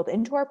could build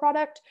into our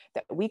product,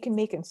 that we can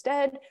make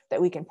instead,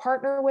 that we can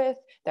partner with,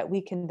 that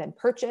we can then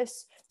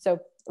purchase? So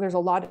there's a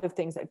lot of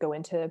things that go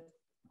into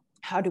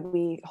how do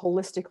we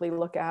holistically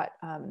look at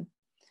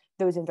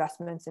those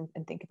investments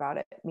and think about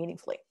it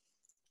meaningfully.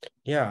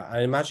 Yeah,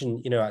 I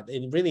imagine,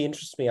 it really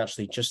interests me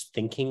actually just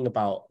thinking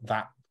about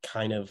that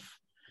kind of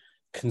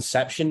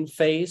conception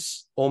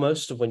phase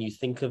almost of when you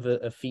think of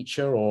a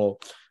feature, or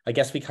I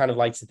guess we kind of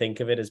like to think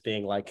of it as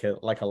being like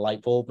a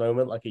light bulb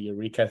moment, like a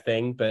eureka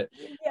thing. But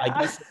yeah. I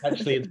guess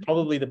actually it's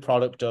probably the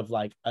product of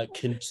like a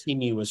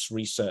continuous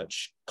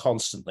research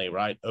constantly,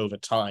 right? Over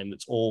time,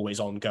 that's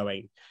always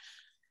ongoing.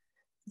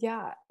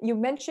 Yeah, you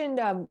mentioned,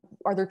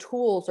 are there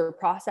tools or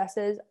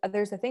processes?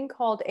 There's a thing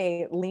called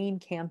a lean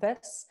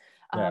canvas.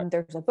 Yeah.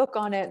 There's a book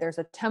on it, there's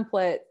a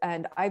template,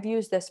 and I've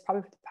used this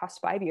probably for the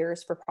past 5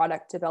 years for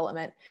product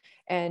development.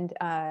 And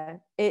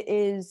it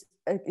is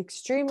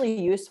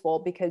extremely useful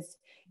because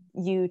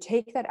you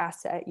take that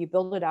asset, you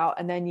build it out,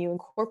 and then you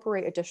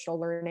incorporate additional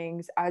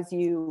learnings as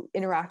you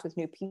interact with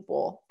new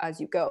people as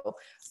you go.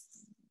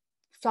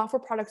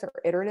 Software products are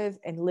iterative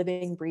and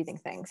living, breathing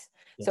things.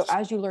 So Yes.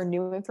 as you learn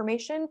new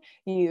information,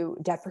 you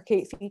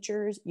deprecate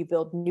features, you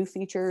build new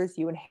features,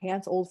 you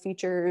enhance old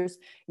features,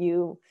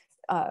 you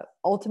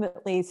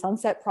ultimately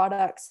sunset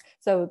products.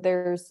 So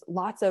there's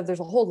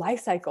a whole life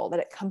cycle that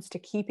it comes to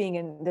keeping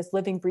in this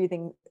living,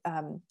 breathing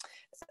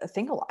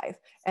thing alive.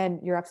 And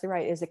you're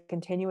absolutely right, it's a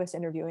continuous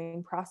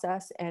interviewing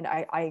process. And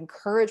I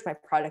encourage my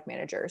product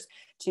managers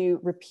to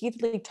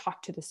repeatedly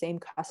talk to the same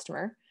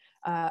customer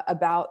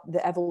about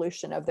the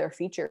evolution of their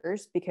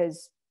features,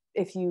 because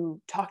if you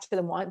talk to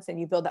them once and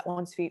you build that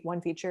one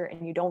feature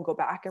and you don't go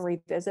back and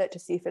revisit to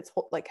see if it's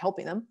like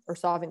helping them or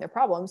solving their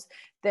problems,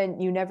 then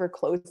you never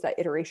close that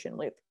iteration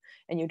loop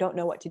and you don't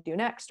know what to do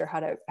next or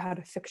how to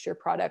fix your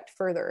product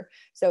further.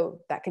 So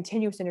that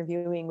continuous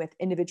interviewing with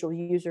individual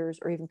users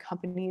or even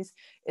companies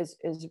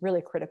is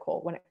really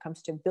critical when it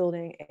comes to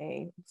building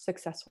a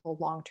successful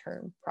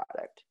long-term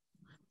product.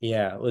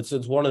 Yeah, it's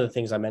one of the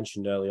things I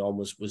mentioned early on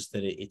was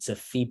that it's a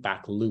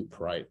feedback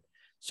loop, right?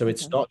 So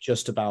it's Mm-hmm. not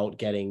just about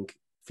getting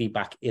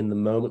feedback in the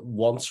moment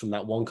once from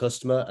that one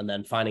customer and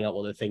then finding out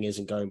what the thing is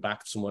and going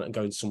back to someone and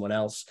going to someone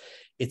else.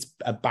 It's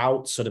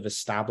about sort of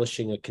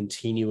establishing a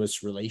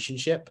continuous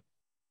relationship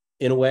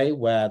in a way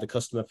where the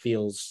customer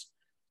feels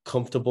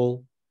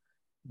comfortable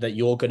that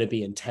you're going to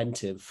be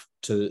attentive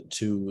to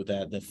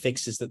the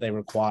fixes that they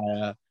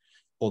require,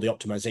 or the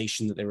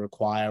optimization that they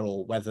require,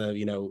 or whether,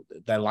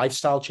 their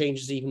lifestyle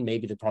changes. Even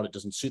maybe the product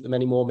doesn't suit them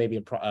anymore. Maybe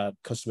a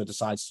customer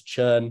decides to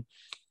churn,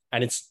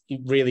 and it's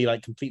really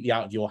like completely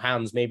out of your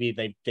hands. Maybe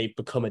they've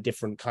become a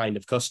different kind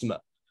of customer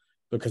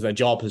because their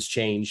job has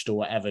changed or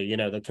whatever.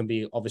 There can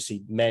be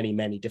obviously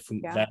many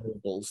different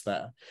variables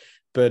there.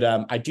 But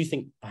I do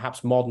think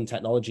perhaps modern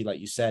technology, like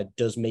you said,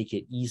 does make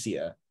it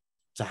easier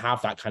to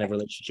have that kind of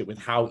relationship, with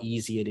how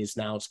easy it is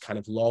now to kind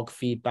of log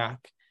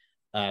feedback,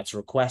 to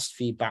request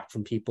feedback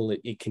from people.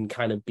 It can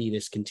kind of be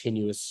this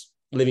continuous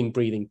living,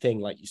 breathing thing,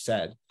 like you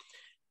said.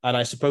 And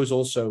I suppose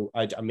also,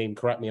 I mean,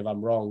 correct me if I'm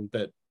wrong,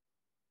 but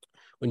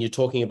when you're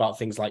talking about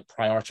things like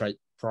prioritization,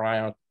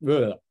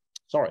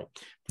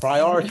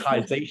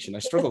 I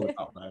struggle with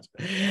that word.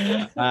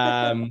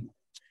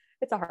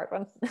 It's a hard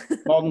one.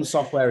 Modern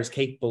software is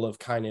capable of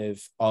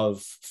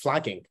of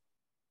flagging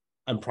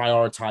and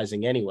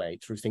prioritizing anyway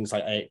through things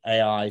like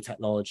AI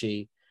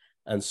technology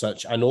and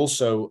such. And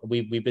also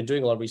we've been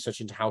doing a lot of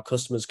research into how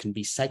customers can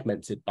be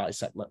segmented by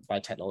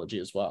technology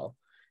as well.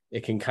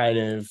 It can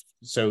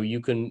so you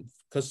can,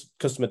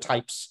 customer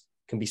types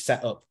can be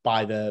set up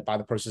by the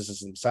processes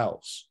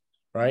themselves,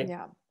 right?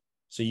 Yeah.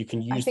 So you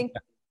can use,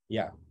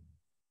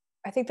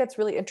 I think that's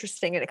really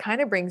interesting. And it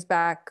kind of brings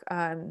back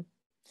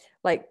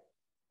like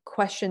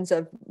questions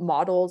of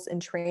models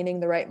and training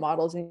the right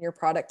models in your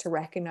product to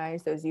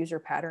recognize those user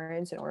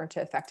patterns in order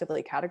to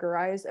effectively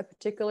categorize a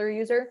particular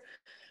user.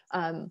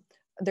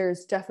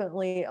 There's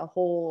definitely a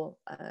whole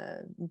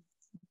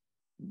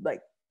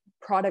like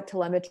product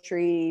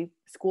telemetry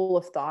school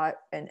of thought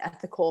and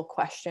ethical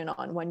question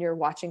on when you're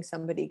watching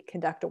somebody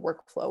conduct a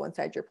workflow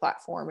inside your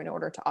platform in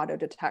order to auto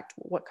detect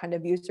what kind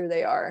of user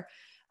they are.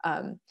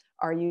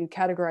 Are you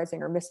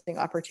categorizing or missing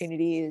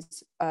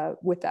opportunities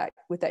with that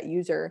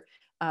user?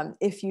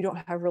 If you don't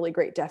have really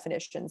great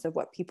definitions of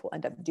what people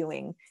end up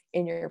doing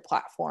in your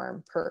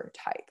platform per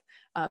type.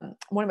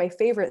 One of my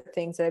favorite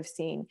things that I've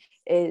seen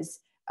is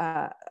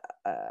a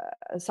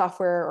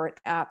software or an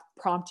app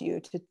prompt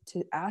you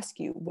to ask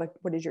you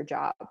what is your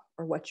job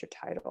or what's your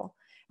title,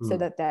 so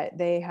that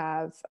they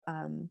have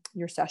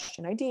your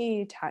session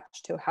ID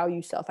attached to how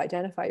you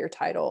self-identify your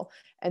title,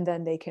 and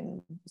then they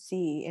can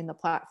see in the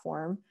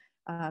platform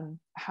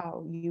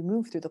how you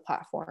move through the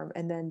platform,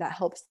 and then that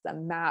helps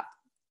them map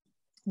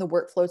the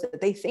workflows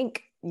that they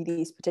think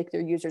these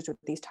particular users with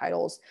these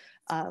titles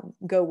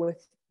go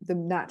with the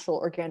natural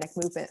organic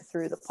movement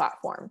through the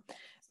platform.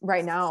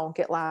 Right now,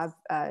 GitLab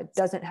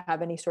doesn't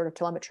have any sort of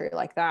telemetry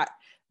like that,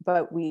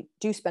 but we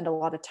do spend a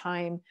lot of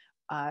time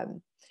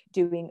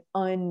doing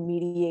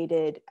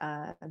unmediated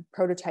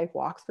prototype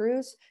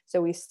walkthroughs.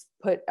 So we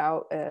put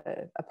out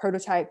a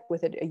prototype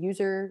with a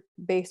user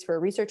base for a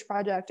research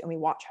project, and we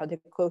watch how they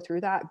go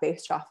through that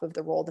based off of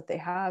the role that they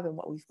have and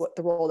what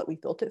the role that we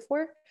built it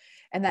for.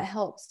 And that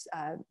helps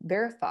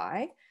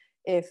verify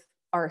if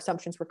our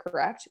assumptions were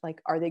correct.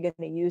 Like, are they going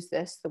to use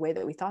this the way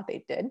that we thought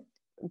they did?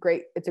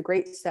 it's a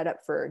great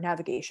setup for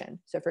navigation.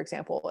 So for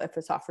example, if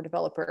a software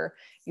developer,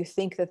 you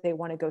think that they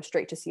want to go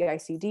straight to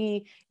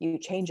CI/CD, you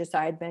change a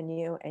side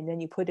menu and then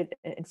you put it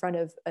in front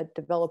of a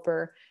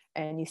developer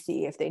and you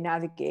see if they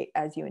navigate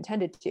as you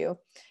intended to.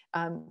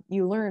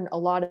 You learn a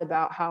lot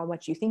about how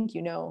much you think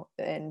you know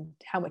and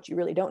how much you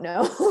really don't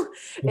know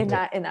in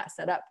that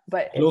setup.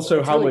 But and also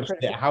it's how really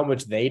how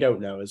much they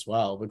don't know as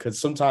well, because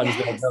sometimes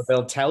yes.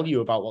 they'll tell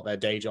you about what their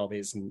day job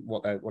is and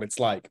what it's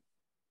like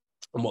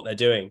and what they're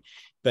doing.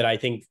 But I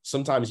think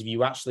sometimes if you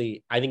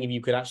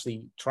could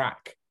actually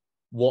track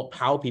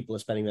how people are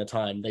spending their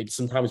time, they'd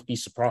sometimes be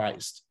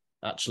surprised,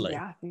 actually.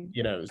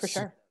 Yeah, for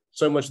sure.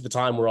 So much of the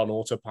time we're on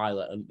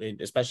autopilot, and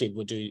especially if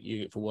we're doing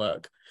it for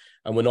work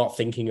and we're not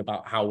thinking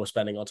about how we're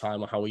spending our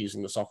time or how we're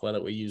using the software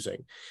that we're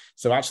using.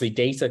 So actually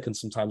data can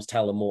sometimes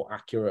tell a more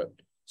accurate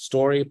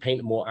story,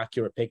 paint a more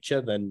accurate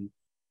picture than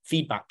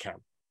feedback can,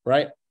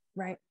 right?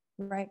 Right,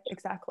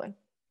 exactly.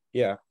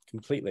 Yeah,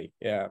 completely.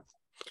 Yeah.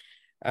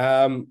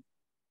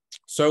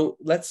 So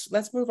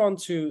let's move on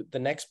to the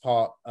next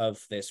part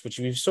of this, which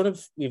we've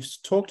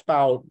talked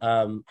about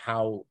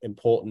how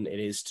important it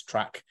is to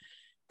track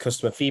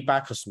customer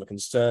feedback, customer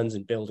concerns,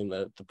 and building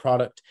the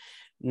product.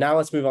 Now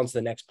let's move on to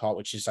the next part,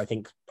 which is, I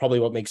think, probably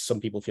what makes some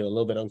people feel a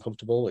little bit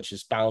uncomfortable, which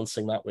is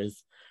balancing that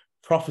with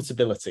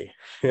profitability.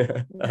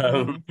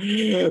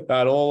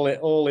 That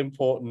all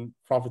important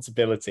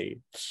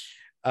profitability.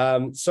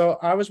 So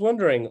I was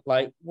wondering,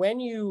 like,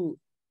 in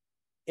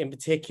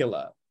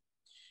particular,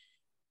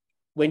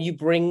 when you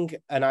bring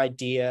an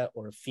idea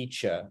or a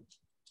feature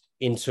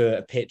into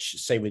a pitch,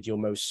 say with your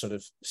most sort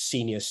of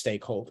senior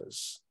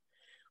stakeholders,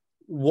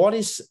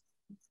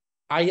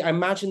 I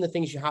imagine the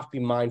things you have to be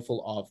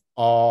mindful of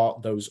are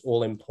those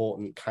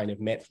all-important kind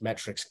of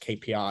metrics,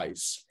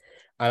 KPIs.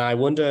 And I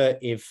wonder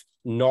if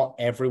not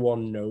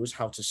everyone knows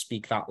how to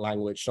speak that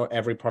language. Not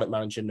every product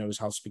manager knows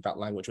how to speak that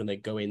language when they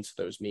go into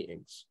those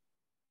meetings.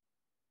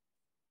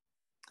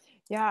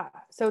 Yeah.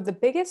 So the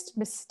biggest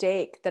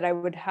mistake that I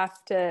would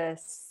have to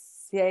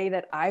say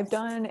that I've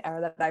done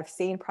or that I've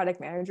seen product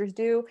managers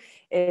do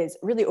is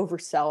really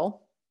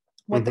oversell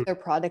what their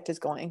product is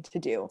going to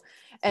do.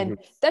 And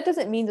that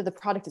doesn't mean that the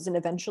product isn't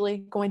eventually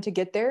going to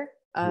get there.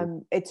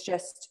 It's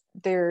just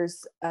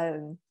there's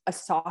a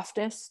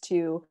softness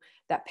to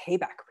that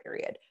payback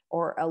period,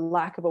 or a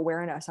lack of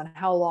awareness on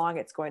how long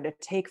it's going to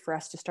take for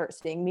us to start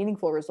seeing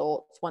meaningful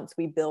results once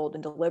we build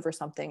and deliver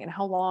something, and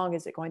how long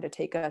is it going to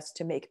take us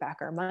to make back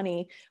our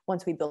money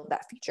once we build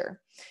that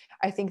feature.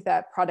 I think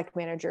that product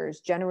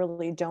managers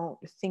generally don't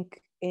think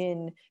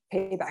in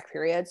payback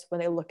periods when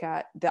they look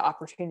at the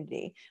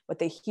opportunity. What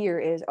they hear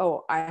is,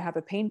 oh, I have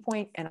a pain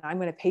point and I'm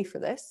going to pay for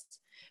this.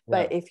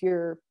 Yeah. But if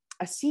you're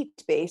a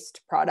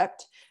seat-based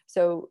product,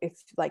 so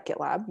if like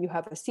GitLab, you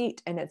have a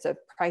seat and it's a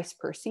price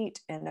per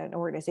seat and an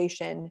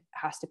organization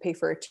has to pay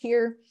for a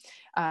tier,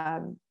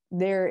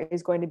 there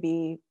is going to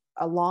be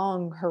a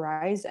long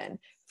horizon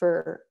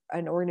for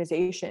an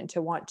organization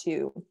to want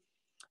to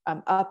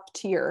up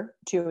tier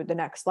to the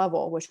next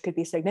level, which could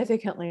be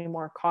significantly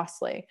more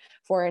costly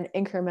for an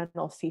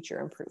incremental feature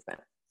improvement.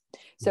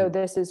 So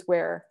this is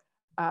where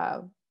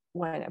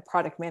when a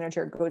product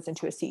manager goes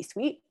into a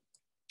C-suite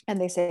and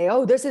they say,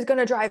 oh, this is going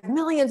to drive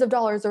millions of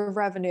dollars of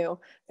revenue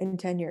in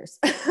 10 years.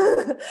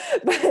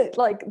 But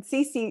like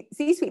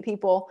C-suite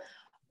people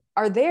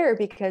are there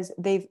because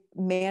they've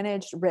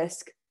managed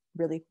risk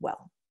really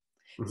well.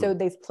 So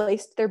they've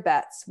placed their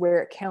bets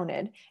where it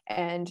counted,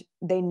 and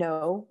they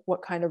know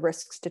what kind of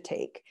risks to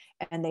take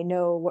and they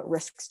know what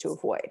risks to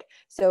avoid.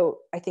 So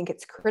I think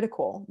it's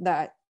critical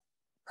that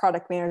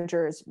product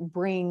managers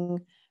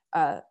bring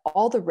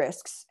all the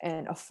risks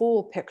and a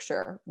full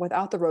picture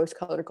without the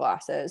rose-colored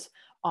glasses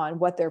on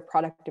what their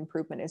product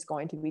improvement is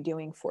going to be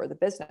doing for the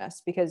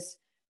business. Because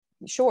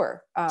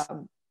sure,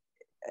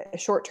 a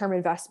short-term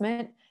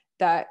investment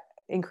that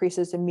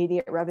increases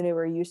immediate revenue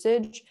or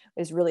usage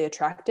is really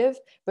attractive,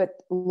 but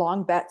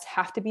long bets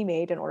have to be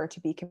made in order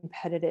to be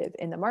competitive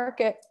in the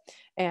market.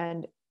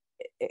 And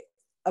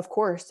of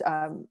course,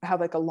 have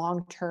like a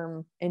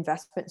long-term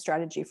investment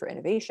strategy for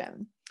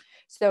innovation.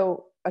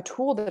 So a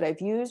tool that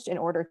I've used in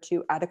order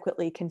to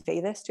adequately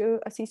convey this to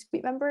a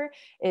C-suite member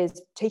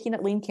is taking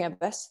a lean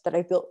canvas that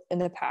I've built in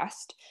the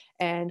past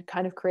and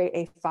kind of create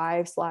a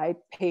 5-slide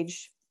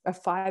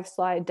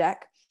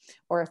deck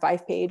or a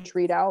 5-page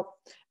readout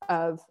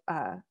of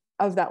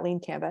that lean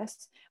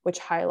canvas, which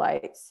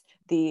highlights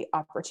the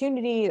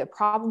opportunity, the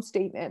problem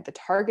statement, the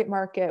target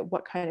market,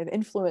 what kind of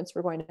influence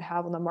we're going to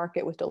have on the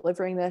market with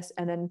delivering this,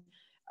 and then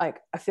like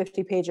a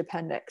 50-page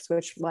appendix,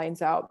 which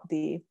lines out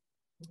the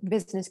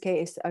business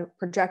case, a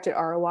projected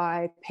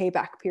ROI,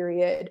 payback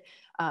period,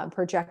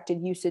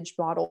 projected usage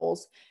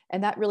models.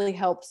 And that really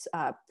helps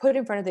put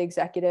in front of the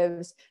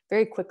executives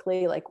very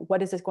quickly, like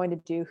what is this going to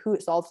do, who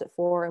it solves it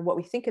for, and what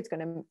we think it's going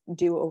to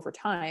do over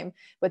time.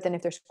 But then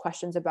if there's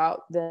questions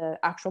about the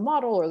actual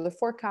model or the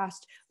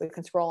forecast, we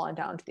can scroll on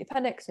down to the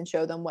appendix and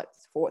show them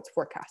what's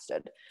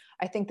forecasted.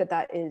 I think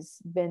that has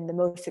been the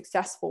most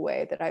successful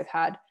way that I've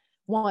had,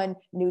 one,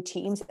 new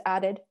teams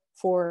added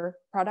for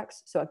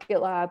products. So at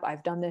GitLab,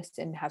 I've done this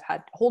and have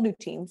had whole new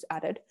teams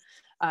added,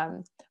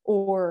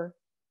 or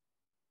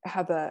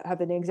have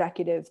an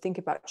executive think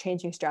about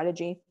changing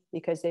strategy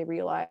because they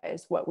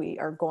realize what we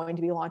are going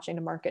to be launching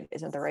to market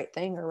isn't the right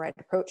thing or right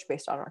approach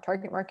based on our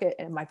target market,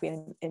 and it might be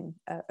in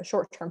a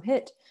short-term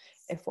hit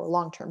if for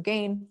long-term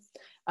gain.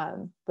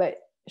 But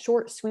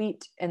short,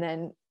 sweet, and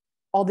then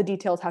all the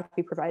details have to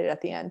be provided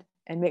at the end,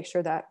 and make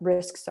sure that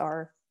risks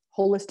are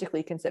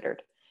holistically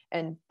considered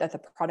and that the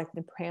product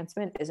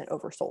enhancement isn't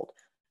oversold.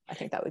 I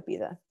think that would be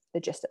the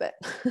gist of it.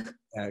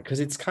 Yeah, because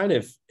it's kind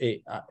of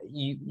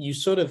you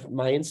sort of,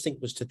 my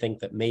instinct was to think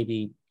that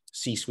maybe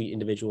C-suite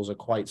individuals are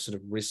quite sort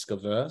of risk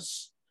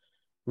averse,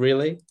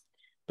 really.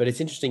 But it's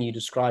interesting you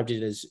described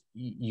it as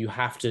you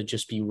have to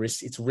just be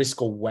it's risk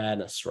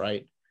awareness,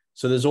 right?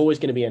 So there's always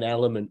going to be an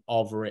element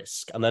of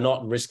risk, and they're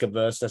not risk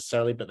averse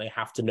necessarily, but they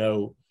have to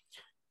know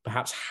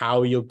perhaps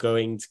how you're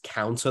going to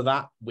counter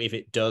that if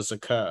it does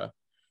occur.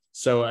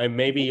 So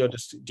maybe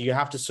do you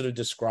have to sort of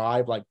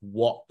describe like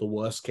what the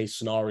worst case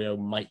scenario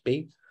might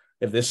be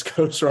if this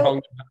goes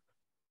wrong?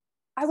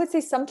 I would say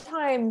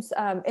sometimes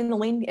in the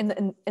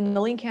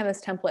lean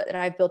canvas template that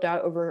I've built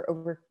out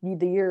over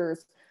the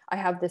years, I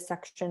have this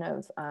section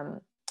of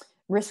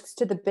risks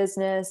to the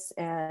business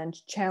and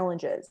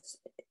challenges.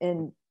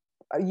 And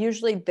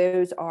usually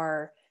those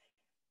are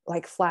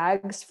like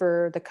flags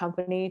for the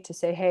company to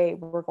say, hey,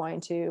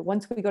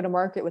 once we go to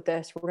market with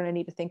this, we're going to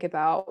need to think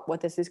about what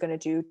this is going to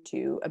do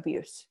to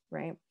abuse,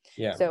 right?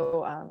 Yeah.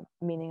 So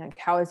meaning like,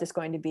 how is this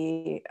going to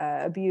be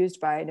abused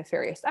by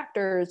nefarious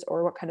actors,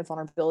 or what kind of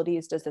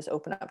vulnerabilities does this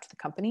open up to the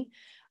company?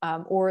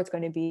 Or it's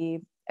going to be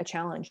a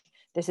challenge.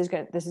 This is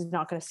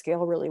not going to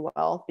scale really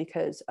well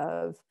because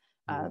of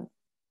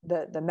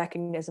the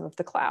mechanism of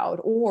the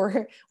cloud.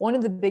 Or one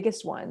of the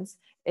biggest ones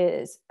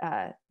is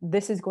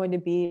this is going to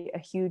be a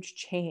huge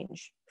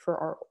change for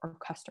our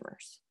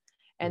customers.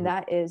 And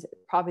that is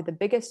probably the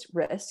biggest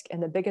risk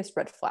and the biggest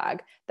red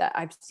flag that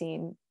I've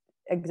seen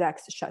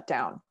execs shut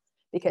down.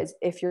 Because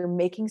if you're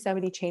making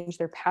somebody change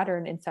their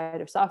pattern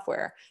inside of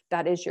software,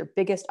 that is your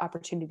biggest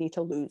opportunity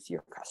to lose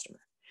your customer.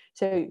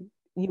 So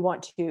you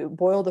want to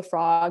boil the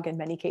frog in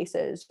many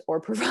cases,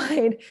 or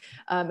provide,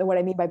 and what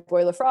I mean by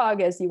boil the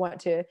frog is you want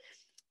to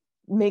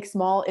make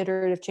small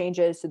iterative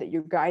changes so that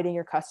you're guiding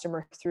your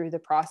customer through the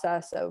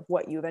process of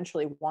what you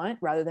eventually want,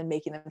 rather than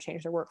making them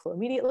change their workflow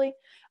immediately.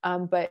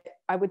 But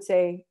I would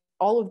say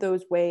all of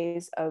those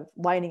ways of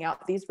lining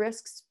out these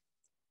risks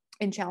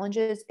and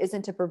challenges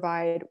isn't to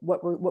provide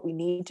what we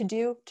need to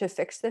do to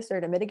fix this or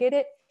to mitigate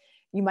it.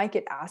 You might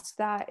get asked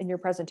that in your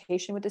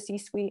presentation with the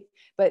C-suite,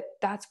 but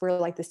that's where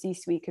like the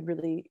C-suite could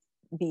really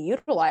be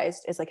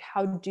utilized, is like,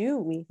 how do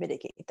we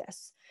mitigate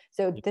this?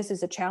 So this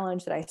is a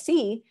challenge that I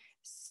see.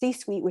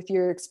 C-suite, with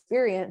your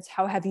experience,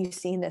 how have you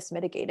seen this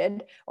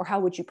mitigated, or how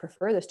would you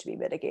prefer this to be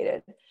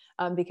mitigated?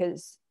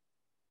 Because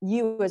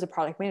you as a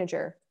product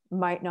manager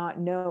might not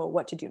know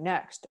what to do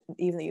next,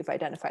 even though you've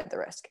identified the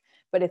risk.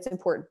 But it's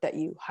important that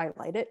you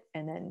highlight it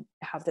and then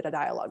have the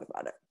dialogue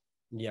about it.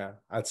 Yeah,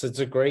 it's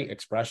a great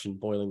expression,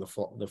 boiling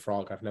the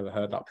frog. I've never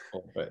heard that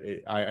before, but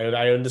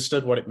I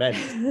understood what it meant.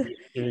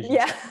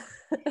 Yeah.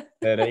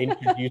 That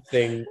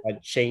introducing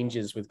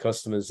changes with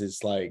customers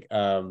is like,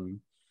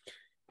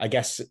 I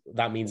guess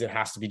that means it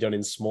has to be done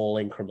in small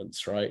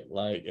increments, right?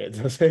 Like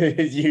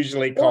it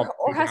usually or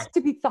has to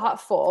be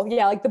thoughtful.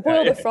 Yeah, like the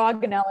boil the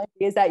frog analogy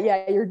is that,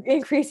 you're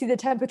increasing the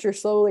temperature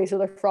slowly so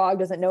the frog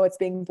doesn't know it's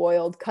being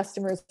boiled.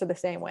 Customers are the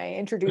same way.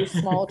 Introduce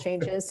small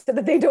changes so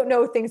that they don't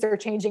know things are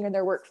changing in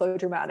their workflow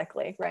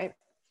dramatically, right?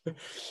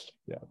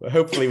 Yeah, but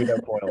hopefully we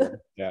don't boil them.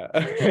 Yeah.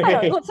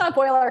 Let's not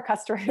boil our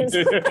customers.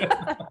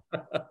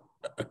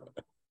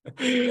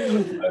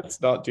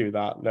 Let's not do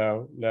that.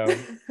 No.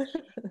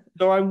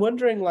 So I'm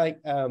wondering, like,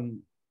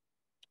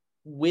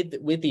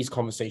 with these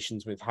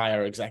conversations with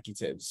higher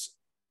executives,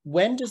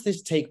 when does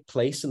this take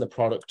place in the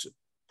product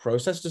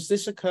process? Does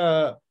this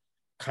occur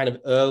kind of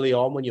early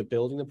on when you're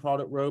building the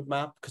product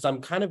roadmap? Because I'm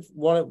kind of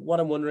what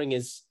I'm wondering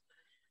is,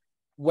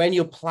 when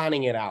you're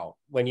planning it out,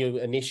 when you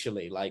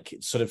initially, like,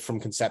 sort of from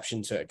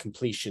conception to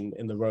completion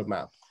in the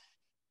roadmap,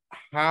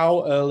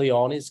 how early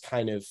on is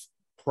kind of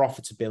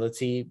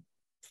profitability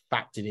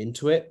factored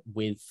into it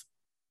with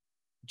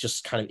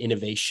just kind of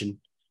innovation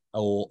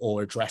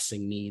or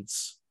addressing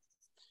needs?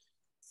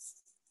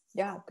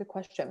 Yeah, good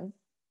question.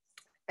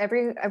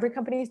 Every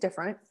company is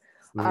different.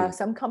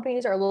 Some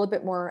companies are a little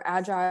bit more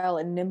agile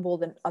and nimble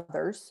than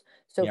others.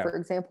 So for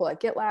example, at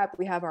GitLab,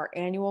 we have our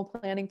annual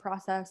planning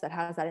process that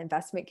has that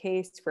investment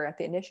case for at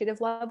the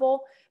initiative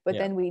level, but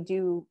then we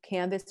do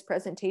Canvas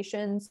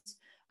presentations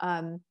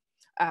on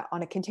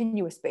a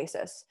continuous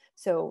basis.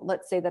 So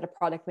let's say that a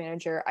product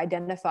manager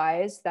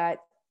identifies that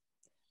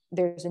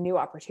there's a new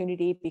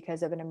opportunity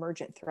because of an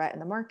emergent threat in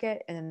the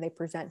market, and then they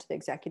present to the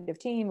executive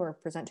team or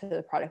present to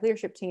the product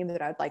leadership team that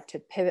I'd like to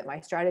pivot my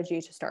strategy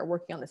to start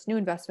working on this new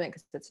investment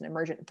because it's an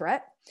emergent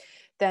threat.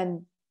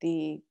 Then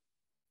the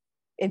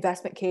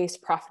investment case,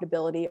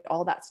 profitability,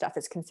 all that stuff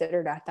is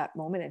considered at that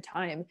moment in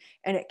time.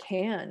 And it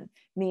can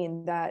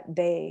mean that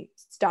they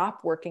stop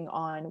working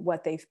on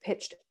what they've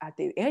pitched at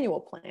the annual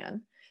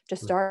plan to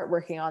start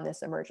working on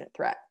this emergent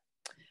threat.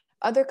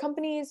 Other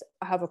companies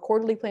have a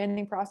quarterly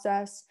planning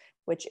process,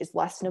 which is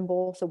less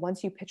nimble. So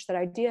once you pitch that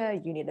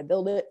idea, you need to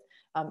build it,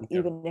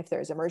 even if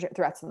there's emergent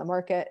threats in the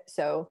market.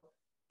 So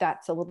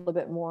that's a little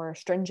bit more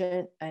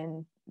stringent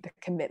and the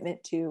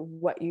commitment to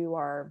what you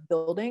are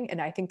building.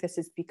 And I think this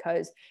is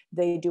because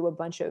they do a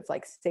bunch of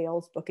like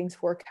sales bookings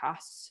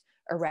forecasts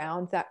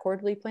around that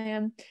quarterly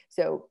plan.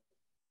 So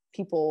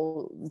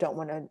people don't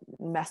want to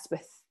mess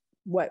with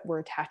what we're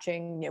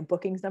attaching,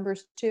 bookings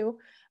numbers to,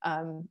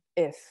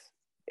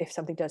 if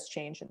something does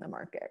change in the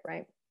market,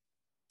 right?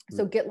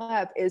 So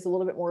GitLab is a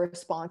little bit more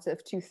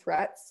responsive to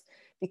threats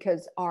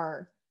because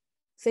our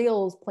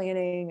sales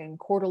planning and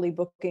quarterly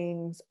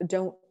bookings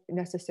don't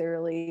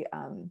necessarily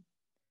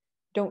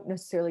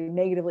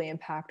negatively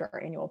impact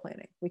our annual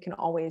planning. We can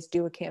always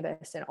do a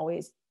canvas and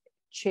always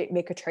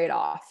make a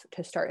trade-off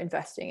to start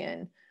investing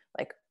in,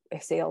 like,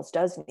 if sales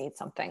does need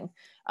something.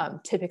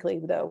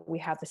 Typically, though, we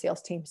have the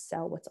sales team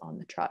sell what's on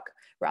the truck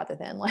rather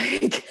than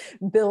like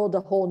build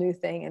a whole new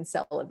thing and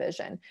sell a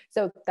vision.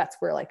 So that's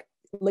where like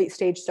late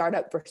stage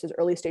startup versus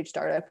early stage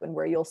startup, and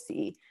where you'll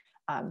see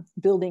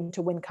building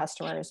to win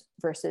customers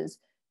versus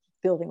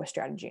building with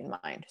strategy in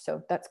mind.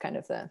 So that's kind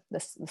of the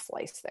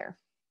slice there.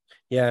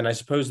 Yeah, and I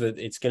suppose that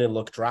it's going to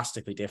look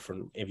drastically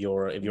different if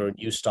you're a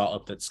new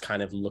startup that's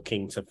kind of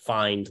looking to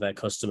find their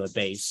customer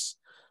base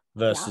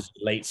versus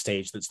late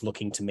stage that's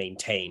looking to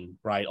maintain,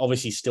 right?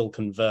 Obviously still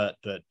convert,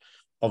 but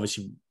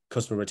obviously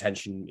customer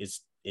retention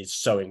is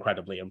so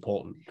incredibly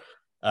important.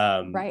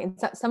 Right. And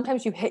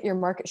sometimes you hit your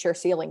market share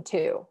ceiling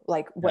too,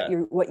 like what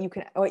you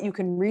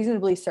can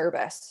reasonably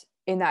service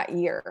in that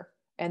year,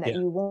 and that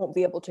you won't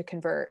be able to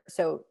convert.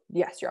 So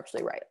yes, you're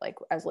absolutely right. Like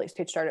as a late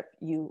stage startup,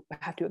 you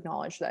have to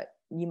acknowledge that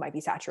you might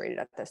be saturated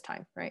at this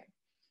time, right?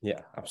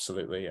 Yeah,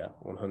 absolutely. Yeah,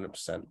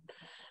 100%.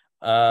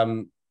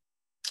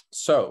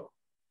 So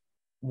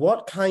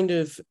what kind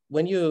of,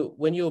 when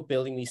you're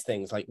building these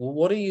things, like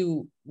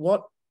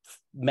what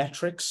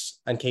metrics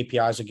and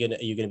KPIs are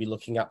you going to be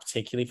looking at,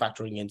 particularly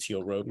factoring into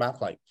your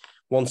roadmap? Like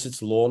once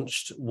it's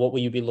launched, what will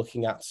you be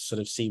looking at to sort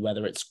of see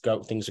whether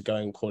things are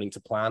going according to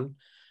plan?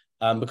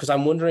 Because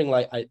I'm wondering,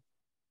 like,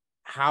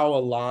 how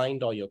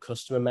aligned are your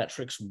customer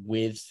metrics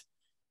with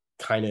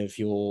kind of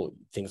your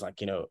things like,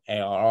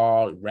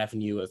 ARR,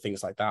 revenue, or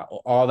things like that?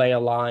 Or are they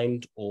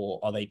aligned, or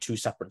are they two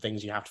separate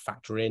things you have to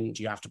factor in?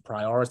 Do you have to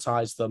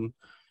prioritize them?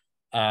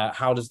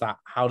 How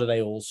do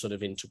they all sort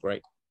of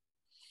integrate?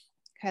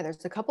 Okay,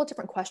 there's a couple of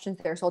different questions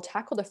there. So I'll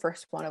tackle the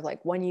first one of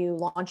like, when you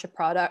launch a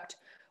product,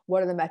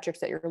 what are the metrics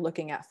that you're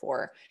looking at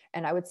for?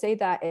 And I would say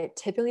that it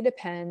typically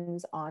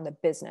depends on the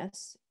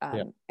business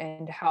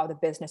and how the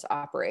business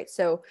operates.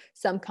 So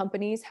some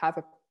companies have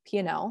a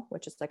P&L,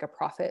 which is like a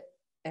profit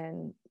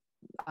and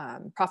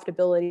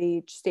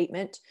profitability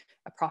statement,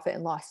 a profit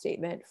and loss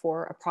statement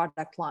for a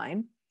product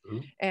line. Mm-hmm.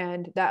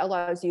 And that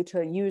allows you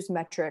to use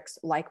metrics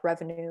like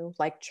revenue,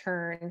 like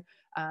churn,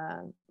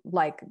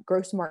 like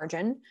gross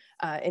margin,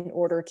 in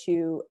order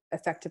to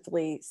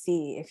effectively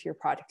see if your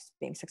product is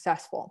being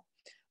successful.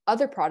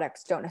 Other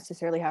products don't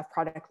necessarily have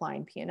product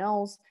line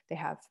P&Ls. They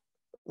have,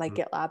 like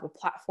GitLab, a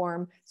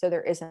platform. So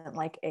there isn't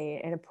like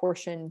an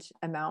apportioned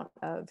amount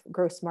of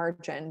gross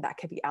margin that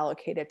could be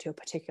allocated to a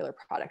particular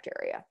product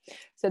area.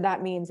 So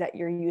that means that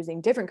you're using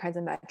different kinds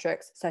of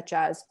metrics, such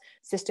as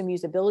system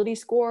usability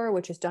score,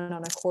 which is done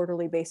on a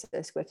quarterly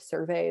basis with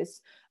surveys,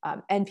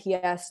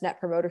 NPS, Net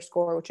Promoter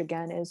Score, which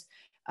again is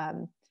a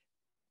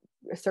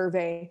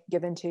survey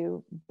given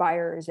to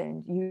buyers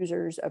and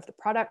users of the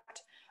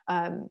product.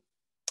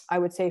 I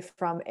would say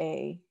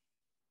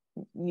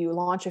you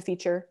launch a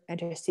feature, and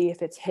to see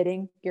if it's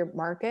hitting your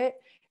market,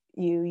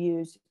 you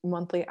use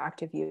monthly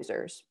active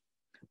users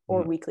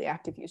or weekly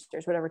active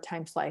users, whatever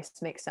time slice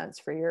makes sense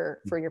for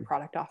your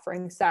product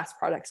offering. SaaS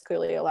products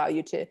clearly allow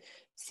you to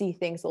see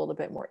things a little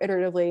bit more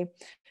iteratively.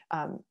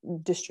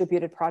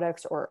 Distributed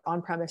products or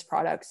on-premise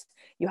products,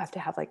 you have to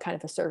have like kind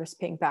of a service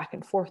ping back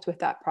and forth with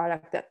that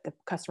product that the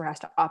customer has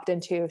to opt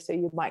into. So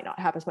you might not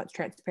have as much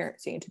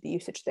transparency into the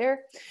usage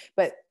there,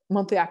 but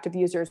monthly active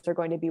users are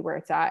going to be where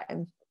it's at.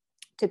 And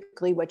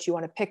typically what you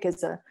want to pick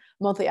is a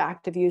monthly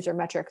active user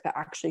metric that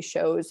actually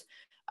shows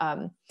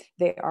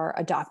they are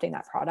adopting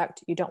that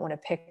product. You don't want to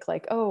pick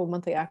like,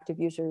 monthly active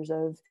users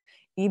of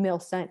email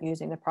sent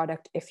using the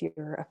product if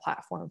you're a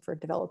platform for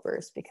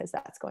developers, because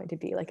that's going to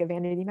be like a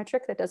vanity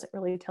metric that doesn't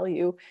really tell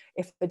you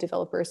if the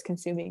developer is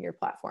consuming your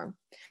platform.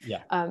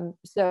 Yeah.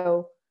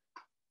 So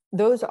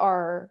those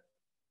are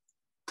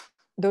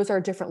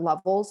different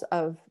levels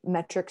of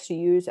metrics you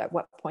use at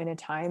what point in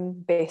time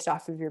based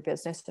off of your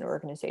business and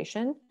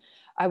organization.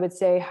 I would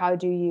say, how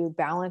do you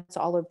balance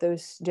all of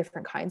those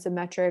different kinds of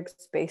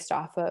metrics based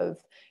off of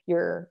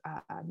your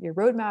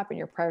roadmap and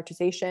your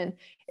prioritization?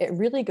 It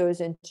really goes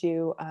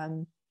into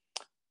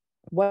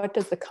what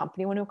does the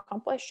company want to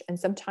accomplish? And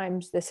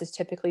sometimes this is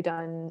typically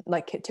done,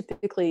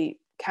 typically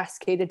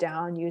cascaded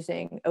down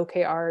using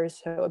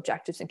OKRs, so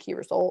objectives and key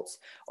results,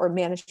 or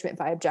management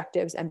by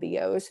objectives,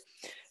 MBOs.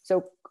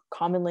 So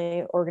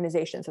commonly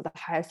organizations at the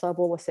highest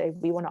level will say,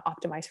 we want to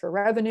optimize for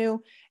revenue.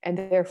 And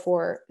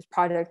therefore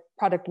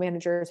product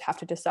managers have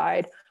to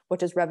decide, what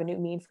does revenue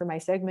mean for my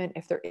segment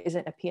if there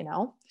isn't a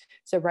P&L?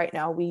 So right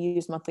now we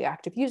use monthly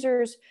active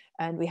users,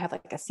 and we have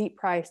like a seat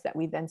price that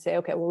we then say,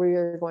 okay, well,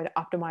 we're going to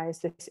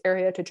optimize this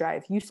area to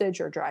drive usage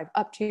or drive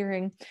up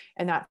tiering.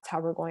 And that's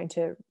how we're going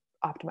to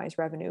optimize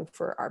revenue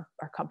for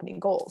our company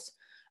goals.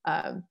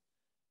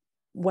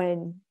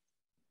 When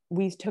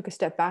we took a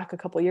step back a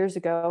couple of years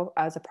ago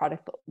as a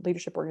product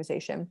leadership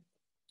organization,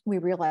 we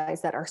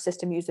realized that our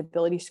system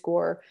usability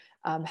score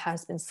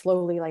has been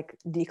slowly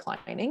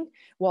declining,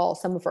 while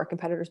some of our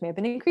competitors may have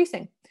been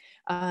increasing.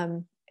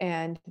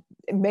 And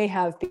it may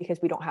have, because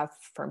we don't have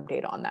firm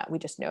data on that. We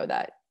just know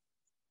that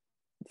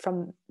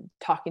from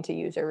talking to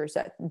users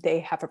that they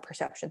have a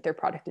perception their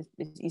product is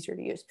easier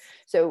to use.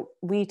 So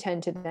we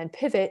tend to then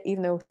pivot,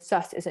 even though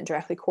SaaS isn't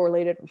directly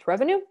correlated with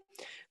revenue,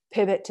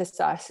 pivot to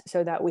SaaS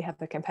so that we have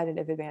a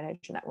competitive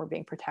advantage and that we're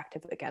being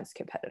protective against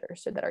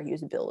competitors, so that our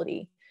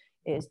usability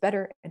is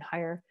better and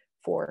higher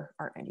for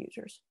our end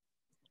users.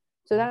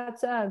 So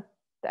that's, I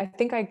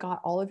think I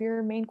got all of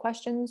your main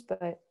questions,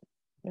 but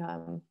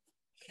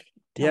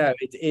yeah,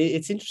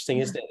 it's interesting,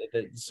 isn't it?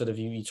 That sort of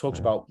you talked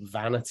about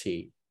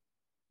vanity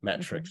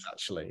metrics,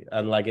 actually,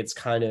 and it's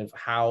kind of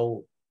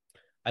how,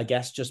 I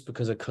guess, just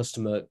because a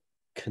customer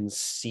can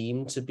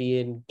seem to be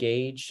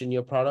engaged in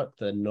your product,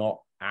 they're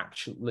not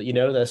actually,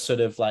 they're sort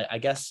of I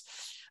guess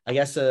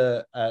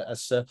a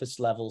surface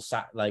level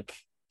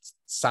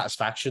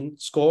satisfaction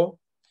score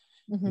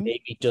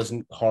maybe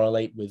doesn't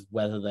correlate with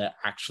whether they're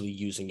actually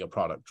using your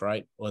product,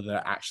 right? Or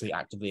they're actually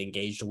actively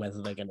engaged, or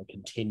whether they're going to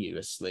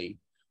continuously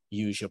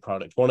use your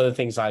product. One of the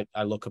things I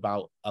look at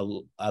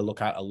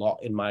a lot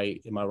in my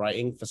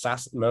writing for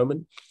SaaS at the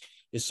moment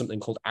is something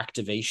called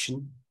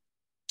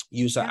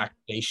user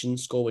activation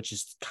score, which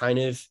is kind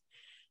of,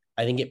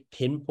 I think it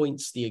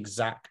pinpoints the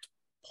exact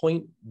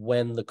point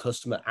when the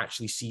customer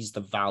actually sees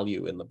the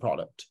value in the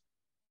product,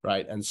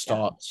 right? And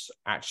starts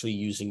actually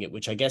using it,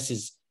 which I guess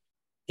is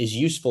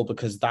useful,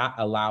 because that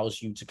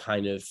allows you to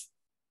kind of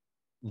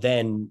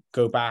then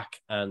go back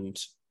and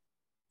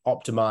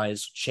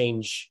optimize,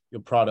 change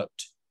your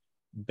product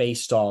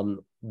based on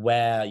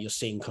where you're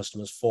seeing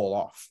customers fall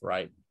off,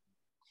 right?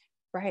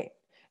 Right.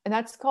 And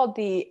that's called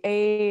the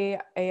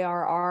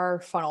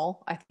ARR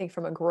funnel, I think,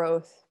 from a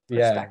growth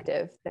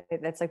perspective.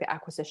 That's like the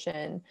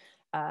acquisition,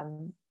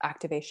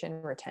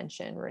 activation,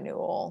 retention,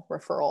 renewal,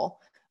 referral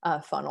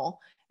funnel.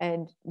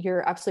 And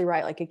you're absolutely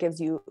right. It gives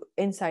you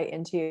insight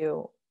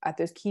into, at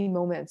those key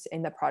moments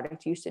in the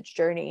product usage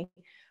journey,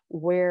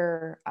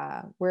 where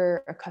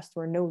a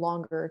customer no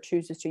longer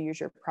chooses to use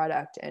your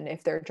product. And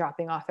if they're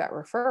dropping off at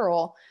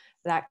referral,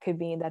 that could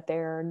mean that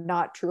they're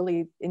not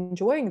truly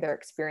enjoying their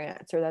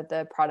experience, or that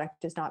the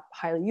product is not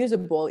highly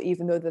usable,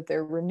 even though that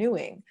they're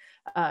renewing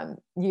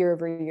year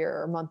over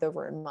year or month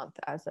over month,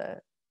 as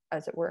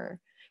it were.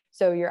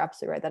 So you're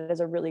absolutely right. That is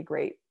a really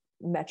great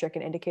metric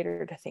and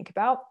indicator to think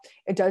about.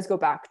 It does go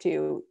back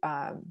to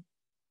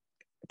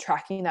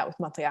tracking that with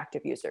monthly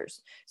active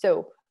users.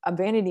 So a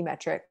vanity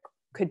metric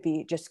could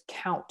be just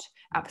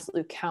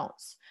absolute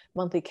counts,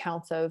 monthly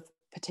counts of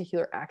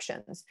particular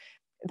actions.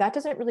 That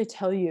doesn't really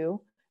tell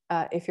you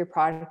if your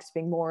product is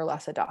being more or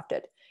less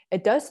adopted.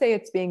 It does say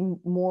it's being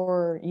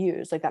more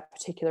used, like that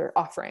particular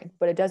offering,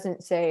 but it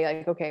doesn't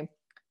say okay,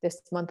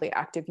 this monthly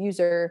active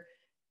users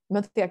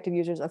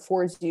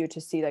affords you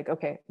to see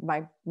okay,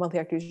 my monthly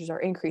active users are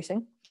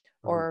increasing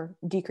or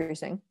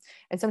decreasing.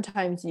 And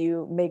sometimes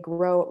you may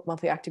grow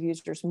monthly active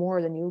users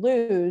more than you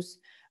lose.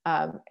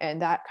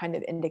 And that kind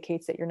of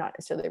indicates that you're not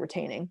necessarily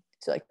retaining.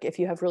 So if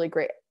you have really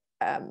great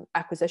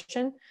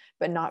acquisition,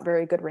 but not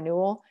very good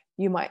renewal,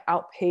 you might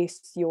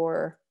outpace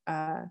your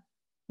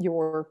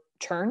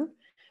churn,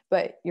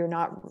 but you're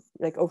not,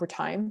 over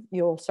time,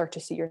 you'll start to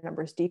see your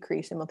numbers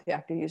decrease in monthly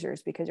active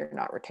users because you're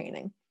not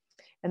retaining.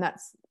 And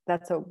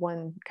that's a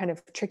one kind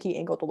of tricky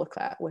angle to look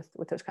at with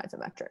those kinds of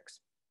metrics.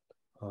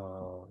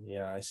 Oh,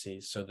 yeah, I see.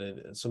 So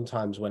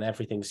sometimes when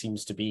everything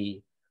seems to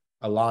be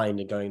aligned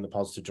and going in the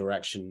positive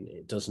direction,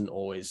 it doesn't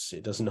always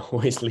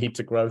lead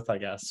to growth, I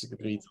guess.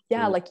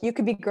 Yeah, you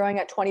could be growing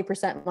at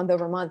 20% month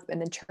over month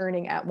and then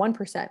churning at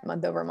 1%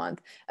 month over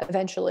month.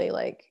 Eventually,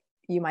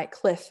 you might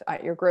cliff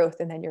at your growth,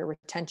 and then your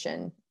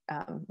retention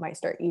might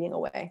start eating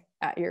away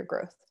at your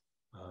growth.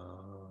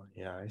 Oh,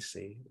 yeah, I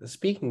see.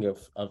 Speaking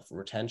of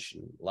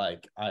retention,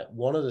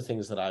 one of the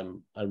things that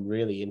I'm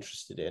really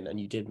interested in, and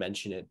you did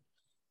mention it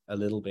a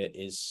little bit,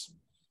 is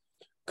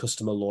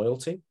customer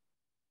loyalty.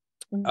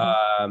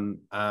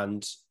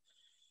 And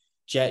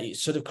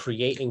sort of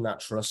creating that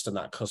trust and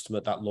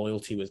that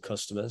loyalty with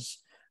customers.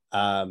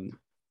 I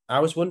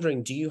was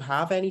wondering, do you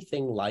have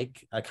anything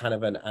like a kind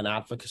of an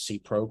advocacy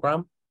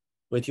program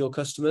with your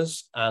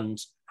customers, and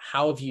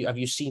how have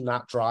you seen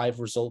that drive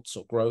results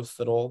or growth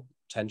at all?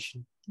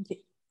 Retention?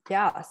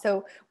 Yeah,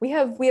 so we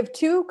have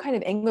two kind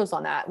of angles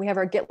on that. We have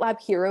our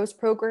GitLab Heroes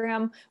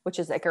program, which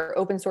is like our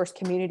open source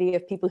community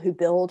of people who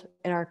build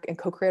and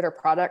co-create our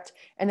product,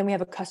 and then we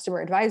have a customer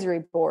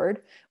advisory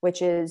board,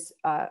 which is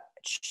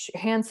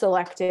hand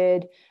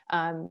selected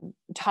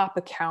top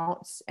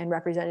accounts and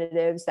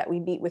representatives that we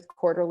meet with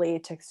quarterly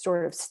to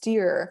sort of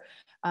steer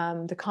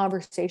the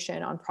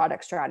conversation on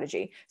product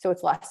strategy. So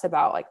it's less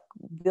about like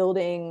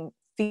building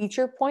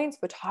feature points,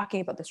 but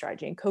talking about the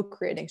strategy and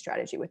co-creating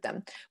strategy with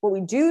them. What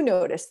we do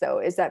notice though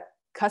is that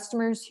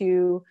customers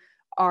who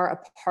are a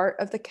part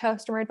of the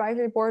customer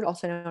advisory board,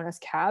 also known as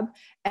CAB,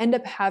 end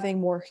up having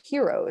more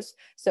heroes.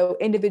 So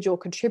individual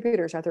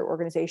contributors at their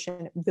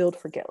organization build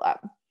for GitLab.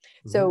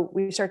 Mm-hmm. So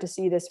we start to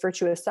see this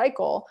virtuous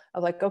cycle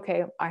of like,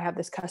 okay, I have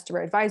this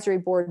customer advisory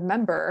board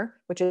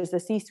member, which is the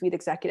C-suite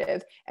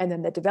executive, and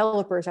then the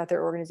developers at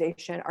their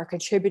organization are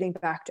contributing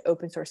back to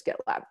open source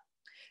GitLab.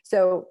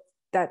 So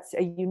that's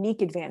a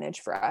unique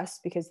advantage for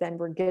us because then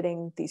we're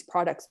getting these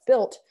products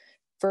built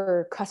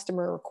for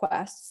customer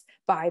requests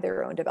by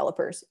their own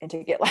developers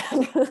into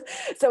GitLab.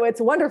 So it's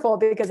wonderful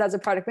because as a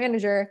product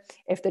manager,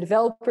 if the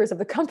developers of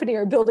the company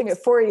are building it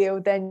for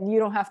you, then you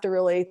don't have to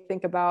really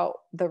think about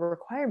the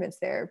requirements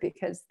there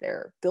because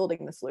they're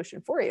building the solution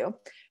for you.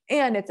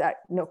 And it's at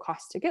no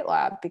cost to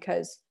GitLab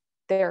because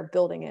they're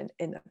building it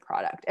in the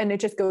product. And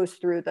it just goes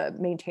through the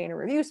maintain and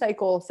review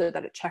cycle so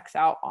that it checks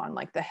out on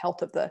like the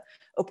health of the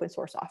open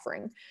source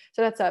offering.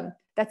 So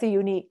that's a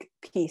unique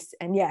piece.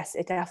 And yes,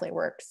 it definitely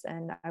works.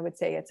 And I would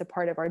say it's a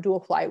part of our dual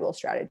flywheel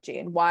strategy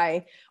and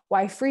why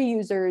free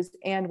users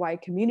and why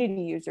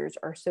community users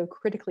are so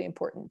critically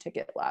important to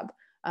GitLab,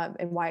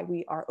 and why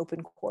we are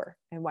open core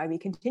and why we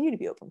continue to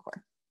be open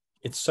core.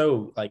 It's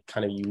so like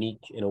kind of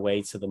unique in a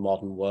way to the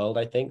modern world,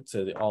 I think,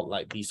 to the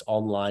like these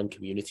online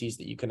communities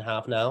that you can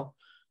have now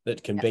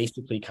that can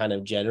basically kind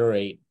of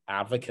generate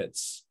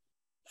advocates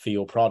for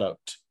your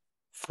product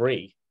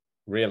free,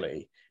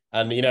 really.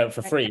 And,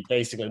 for free,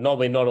 basically, not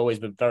always,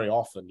 but very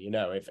often,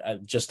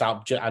 if just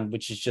out, and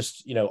which is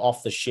just,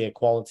 off the sheer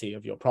quality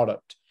of your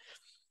product.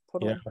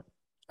 Totally.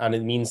 And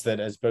it means that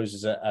as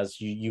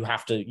you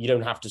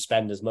don't have to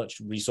spend as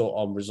much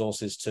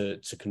resources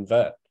to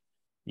convert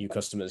new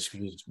customers,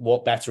 because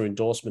what better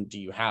endorsement do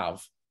you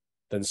have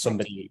than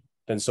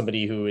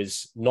somebody who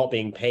is not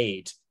being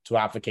paid to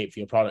advocate for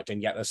your product,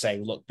 and yet they're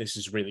saying, look, this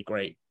is really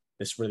great,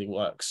 this really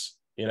works,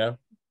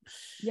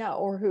 Yeah,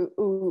 or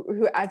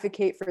who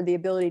advocate for the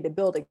ability to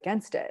build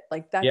against it.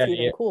 Like that's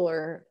even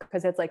cooler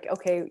because it's like,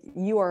 okay,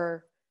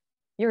 you're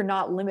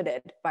not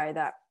limited by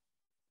that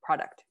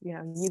product.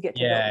 You get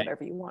to build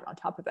whatever you want on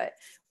top of it,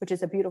 which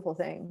is a beautiful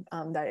thing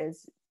that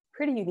is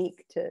pretty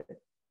unique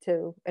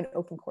to an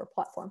open core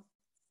platform.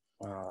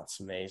 Wow, that's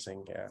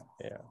amazing.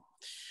 Yeah.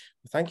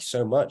 Thank you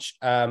so much.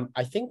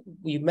 I think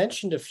you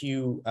mentioned a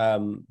few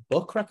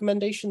book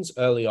recommendations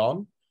early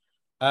on.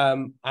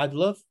 I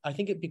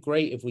think it'd be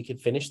great if we could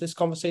finish this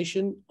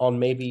conversation on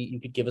maybe you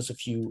could give us a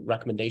few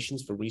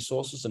recommendations for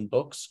resources and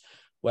books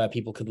where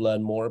people could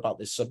learn more about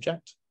this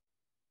subject.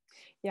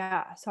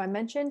 Yeah, so I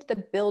mentioned the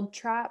build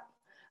trap.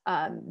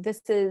 This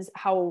is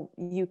how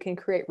you can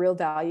create real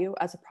value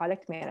as a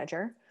product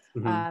manager.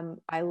 Mm-hmm.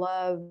 I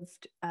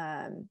loved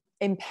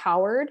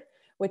Empowered,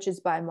 which is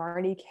by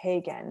Marty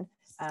Kagan,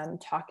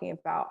 talking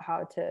about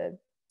how to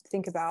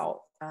think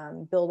about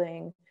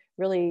building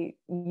really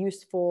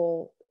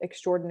useful,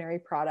 extraordinary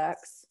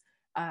products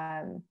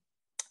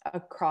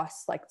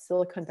across like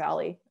Silicon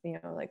Valley,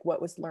 like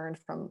what was learned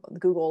from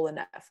Google and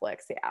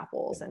Netflix, the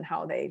Apples, and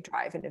how they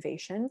drive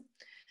innovation.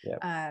 Yeah.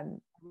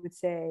 I would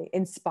say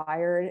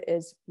Inspired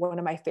is one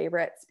of my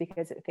favorites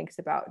because it thinks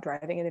about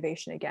driving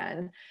innovation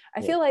again.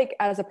 I feel like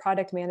as a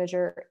product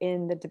manager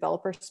in the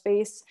developer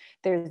space,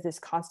 there's this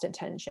constant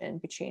tension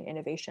between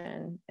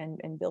innovation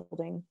and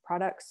building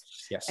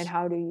products. Yes. And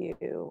how do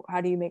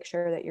you make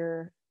sure that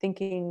you're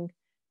thinking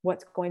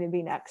what's going to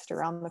be next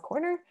around the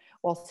corner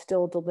while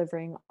still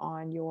delivering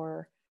on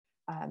your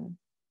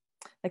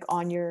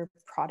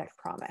product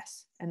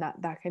promise, and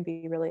that can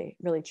be really,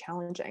 really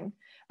challenging.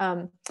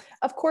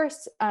 Of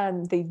course,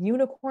 the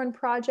Unicorn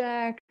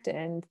Project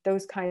and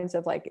those kinds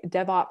of like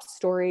DevOps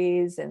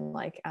stories and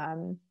like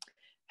and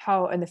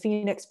the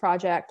Phoenix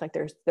Project, like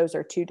those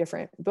are two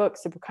different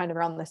books that are kind of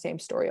around the same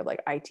story of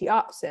like IT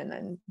ops and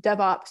then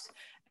DevOps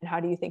and how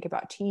do you think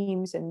about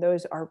teams, and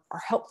those are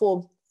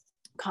helpful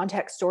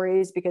context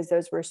stories because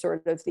those were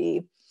sort of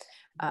the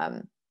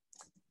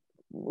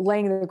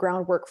laying the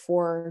groundwork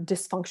for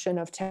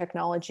dysfunction of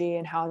technology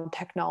and how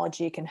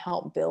technology can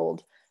help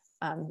build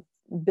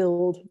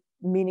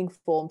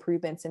meaningful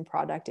improvements in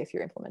product if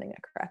you're implementing it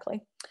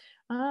correctly.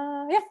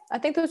 I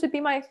think those would be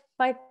my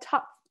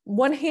top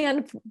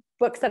one-hand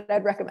books that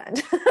I'd recommend.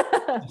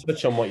 To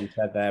touch on what you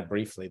said there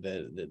briefly,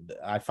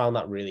 I found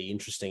that really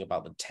interesting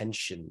about the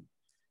tension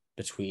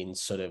between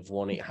sort of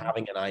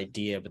having an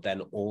idea, but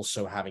then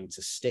also having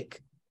to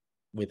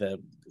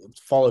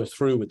follow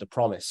through with the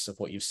promise of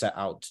what you've set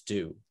out to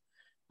do.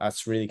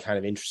 That's really kind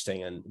of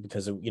interesting. And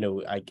because,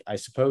 I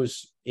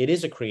suppose it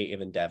is a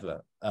creative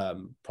endeavor,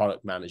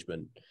 product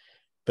management.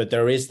 But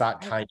there is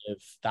that kind of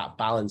that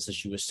balance,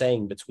 as you were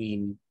saying,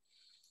 between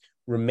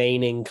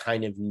remaining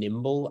kind of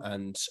nimble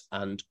and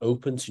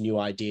open to new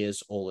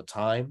ideas all the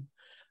time,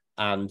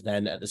 and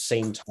then at the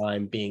same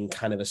time being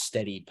kind of a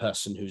steady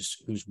person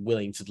who's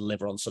willing to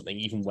deliver on something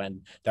even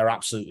when they're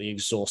absolutely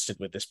exhausted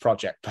with this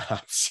project,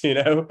 perhaps,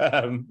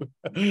 Yeah,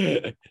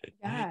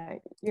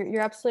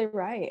 you're absolutely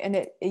right.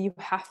 And you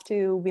have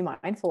to be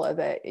mindful of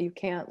it. You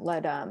can't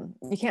let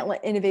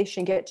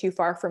innovation get too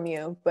far from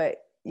you, but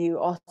you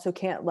also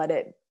can't let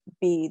it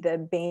be the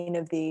bane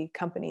of the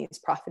company's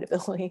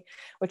profitability,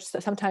 which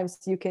sometimes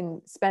you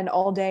can spend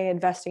all day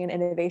investing in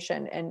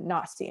innovation and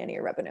not see any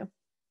revenue.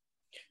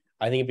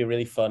 I think it'd be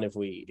really fun if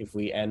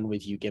we end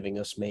with you giving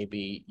us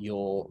maybe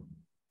your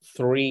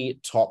 3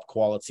 top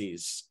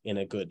qualities in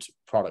a good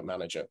product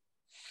manager.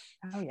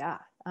 Oh yeah.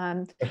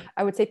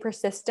 I would say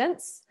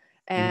persistence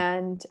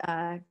and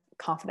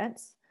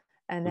confidence,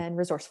 and then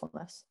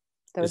resourcefulness.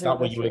 Is that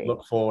what you would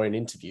look for in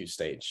interview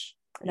stage?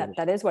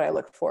 That is what I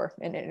look for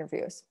in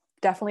interviews.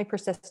 Definitely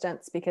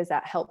persistence, because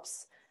that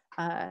helps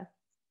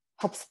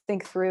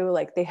think through,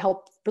 like they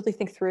help really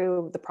think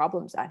through the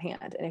problems at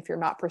hand. And if you're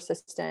not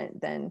persistent,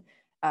 then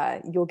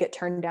you'll get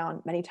turned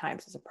down many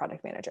times as a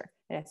product manager.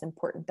 And it's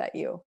important that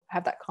you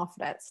have that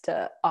confidence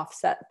to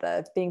offset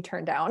the being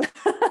turned down.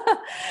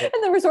 And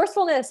the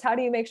resourcefulness, how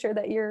do you make sure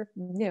that you're,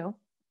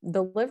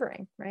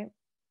 delivering, right?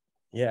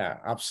 Yeah,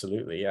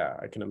 absolutely. Yeah,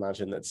 I can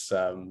imagine that's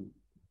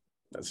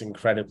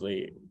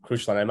incredibly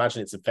crucial. And I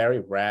imagine it's a very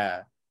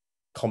rare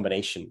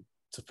combination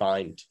to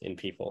find in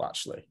people,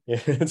 actually.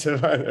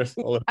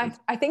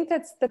 I think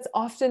that's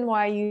often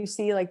why you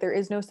see, like, there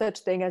is no such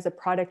thing as a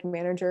product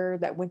manager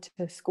that went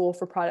to school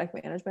for product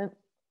management.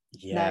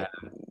 Yeah. That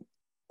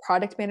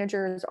product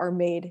managers are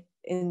made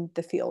in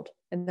the field,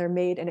 and they're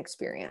made in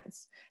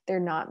experience. They're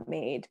not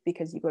made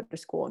because you go to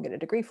school and get a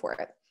degree for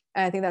it.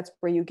 And I think that's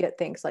where you get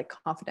things like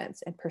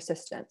confidence and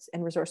persistence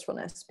and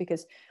resourcefulness,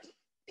 because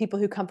people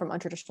who come from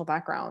untraditional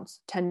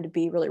backgrounds tend to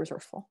be really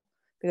resourceful,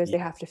 because they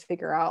have to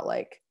figure out,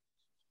 like,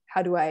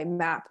 how do I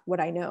map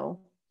what I know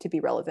to be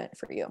relevant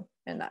for you?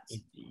 And that's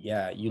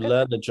you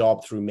learn the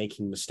job through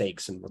making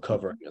mistakes and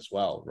recovering as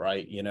well,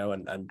 right?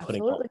 And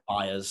putting out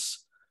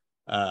fires.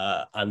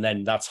 And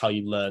then that's how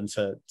you learn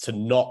to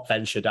not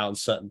venture down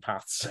certain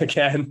paths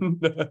again.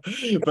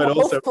 But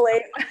also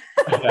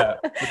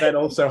but then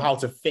also how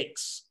to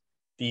fix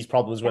these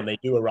problems when they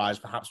do arise,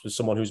 perhaps with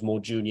someone who's more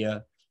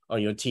junior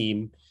on your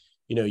team.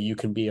 You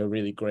can be a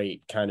really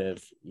great kind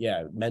of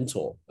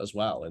mentor as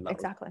well in that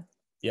exactly.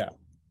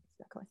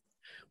 Exactly.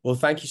 Well,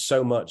 thank you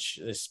so much.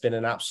 It's been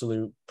an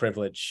absolute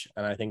privilege,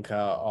 and I think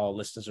our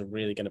listeners are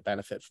really going to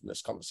benefit from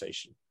this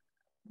conversation.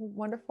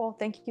 Wonderful.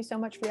 Thank you so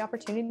much for the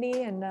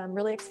opportunity, and I'm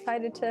really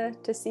excited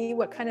to see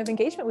what kind of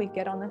engagement we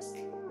get on this.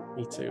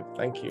 Me too.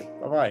 Thank you.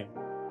 Bye-bye.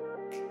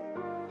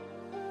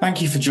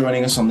 Thank you for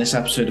joining us on this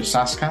episode of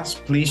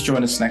SaaScast. Please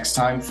join us next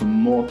time for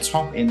more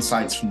top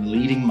insights from the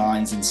leading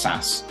minds in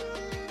SaaS.